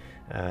for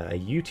a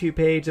YouTube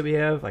page that we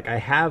have. Like I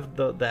have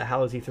the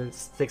Hallows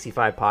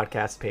E365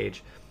 podcast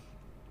page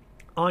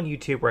on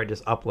YouTube where I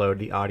just upload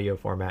the audio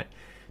format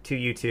to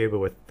YouTube. But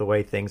with the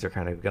way things are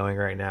kind of going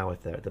right now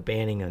with the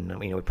banning, and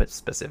we put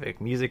specific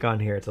music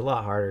on here, it's a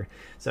lot harder.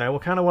 So I will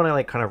kind of want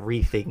to kind of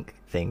rethink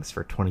things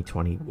for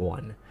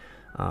 2021.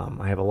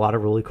 I have a lot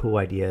of really cool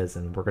ideas,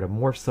 and we're gonna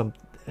morph some.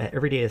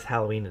 Every day is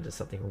Halloween into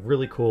something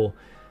really cool.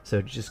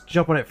 So just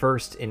jump on it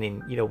first, and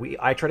then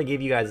I try to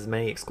give you guys as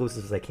many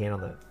exclusives as I can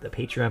on the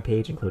Patreon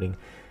page, including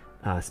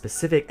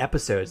specific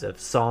episodes of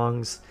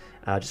songs,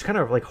 just kind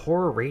of like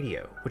horror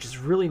radio, which is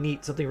really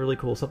neat, something really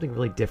cool, something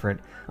really different,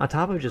 on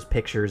top of just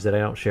pictures that I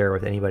don't share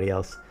with anybody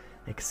else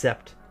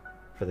except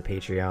for the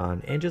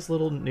Patreon, and just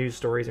little news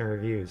stories and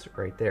reviews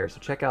right there. So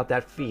check out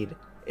that feed.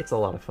 It's a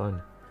lot of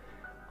fun.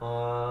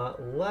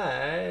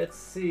 Let's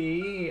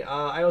see.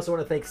 I also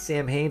want to thank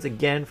Sam Haynes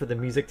again for the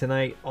music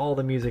tonight. All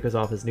the music is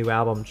off his new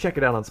album. Check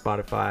it out on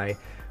Spotify.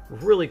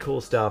 Really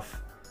cool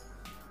stuff.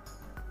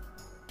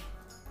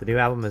 The new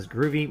album is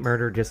Groovy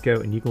Murder Disco,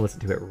 and you can listen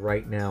to it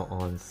right now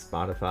on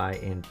Spotify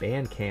and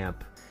Bandcamp.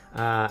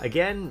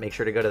 Again, make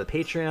sure to go to the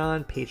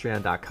Patreon,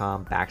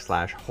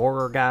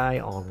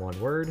 patreon.com/horrorguy, all in one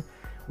word.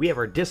 We have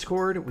our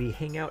Discord. We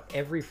hang out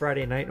every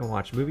Friday night and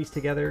watch movies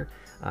together.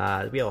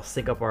 We all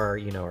sync up our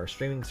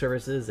streaming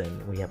services,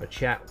 and we have a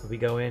chat when we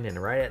go in,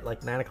 and right at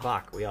like 9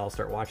 o'clock we all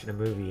start watching a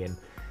movie and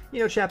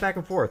chat back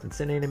and forth and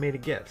send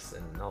animated GIFs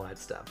and all that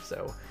stuff.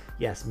 So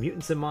yes,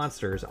 Mutants and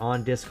Monsters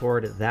on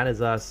Discord, that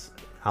is us.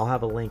 I'll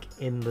have a link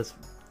in the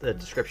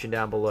description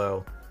down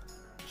below.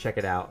 Check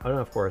it out. And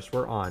of course,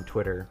 we're on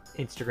Twitter,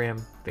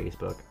 Instagram,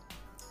 Facebook,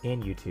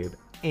 and YouTube.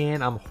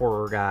 And I'm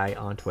Horror Guy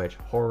on Twitch,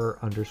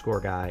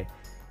 horror_guy.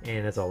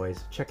 And as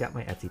always, check out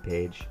my Etsy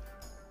page,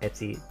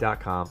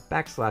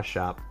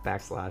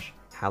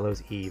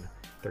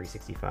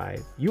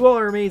 etsy.com/shop/HallowsEve365. You all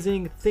are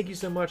amazing. Thank you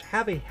so much.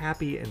 Have a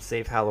happy and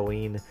safe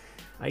Halloween.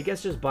 I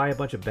guess just buy a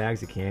bunch of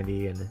bags of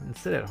candy and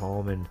sit at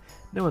home, and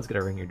no one's going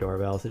to ring your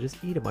doorbell. So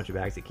just eat a bunch of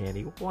bags of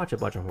candy, watch a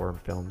bunch of horror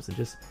films, and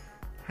just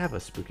have a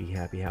spooky,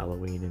 happy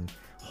Halloween. And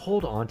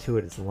hold on to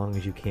it as long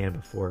as you can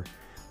before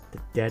the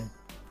dead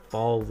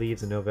fall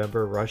leaves in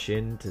November rush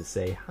in to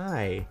say,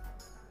 hi,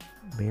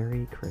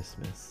 Merry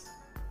Christmas.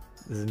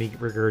 This is me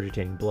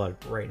regurgitating blood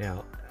right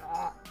now.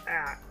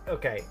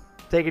 Okay,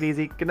 take it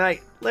easy. Good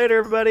night. Later,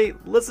 everybody.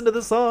 Listen to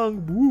the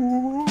song.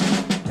 Woo.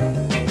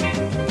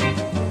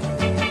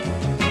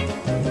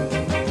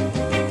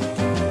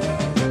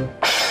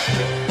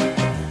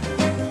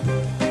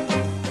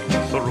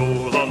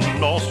 Through the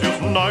nauseous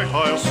night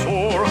I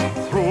soar,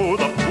 through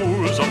the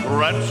pools of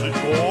rancid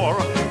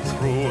gore,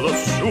 through the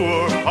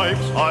sewer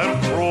pipes I'll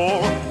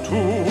crawl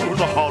to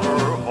the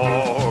horror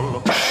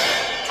hall,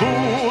 to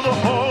the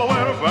hall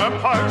where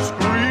vampires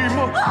scream.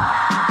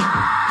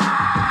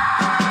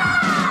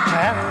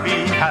 Happy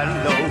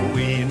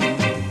Halloween.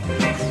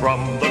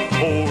 From the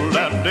cold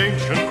and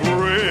ancient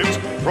graves,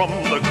 from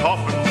the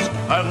coffins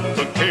and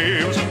the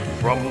caves,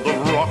 from the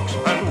rocks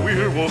and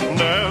werewolf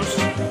nests,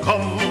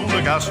 come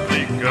the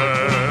ghastly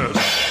guests.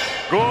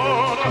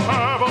 Gonna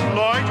have a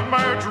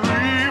nightmare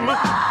dream.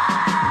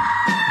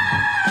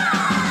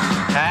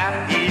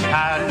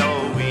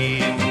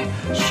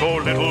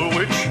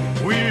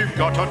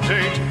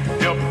 date.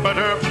 You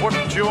better put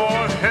your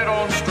head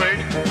on straight.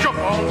 Jump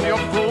on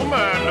your broom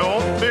and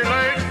don't be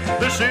late.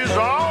 This is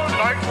our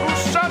night to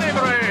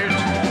celebrate.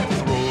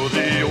 Through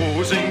the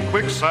oozing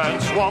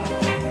quicksand swamp,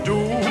 do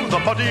the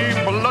muddy,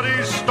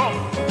 bloody stomp.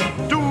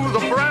 Do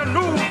the brand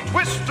new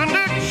twist and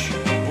ditch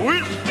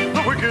with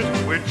the wicked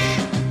witch.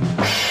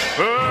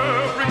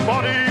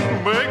 Everybody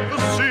make the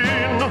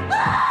scene.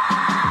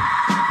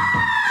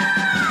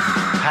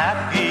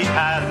 Happy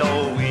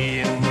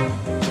Halloween.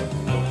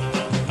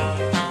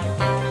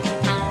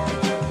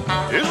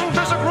 Isn't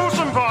this a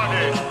gruesome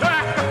party?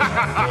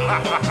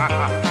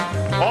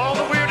 All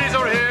the weirdies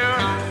are here.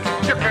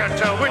 You can't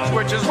tell which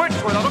witch is which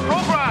without a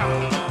program.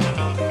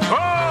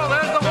 Oh,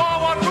 there's the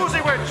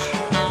Wawatusi witch.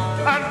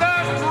 And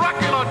there's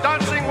Dracula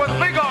dancing with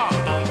Vigor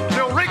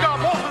till rigor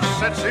mortis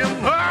sets in.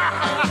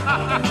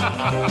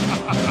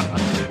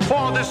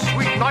 For this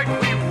sweet night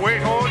we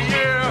wait all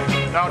year.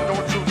 Now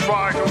don't you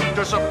try to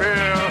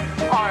disappear.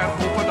 I've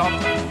opened up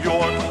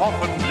your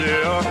coffin,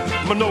 dear.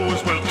 My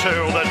nose will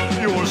tell that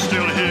you're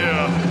still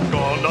here.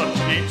 Gonna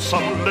eat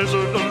some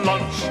lizard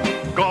lunch.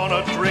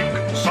 Gonna drink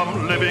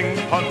some living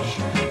punch.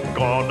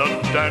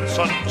 Gonna dance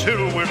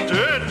until we're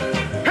dead.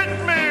 Hit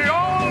me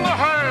on the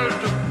head.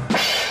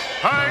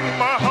 Hang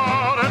my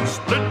heart and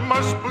split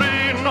my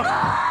spleen.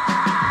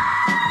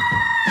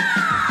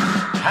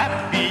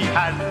 Happy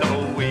Halloween.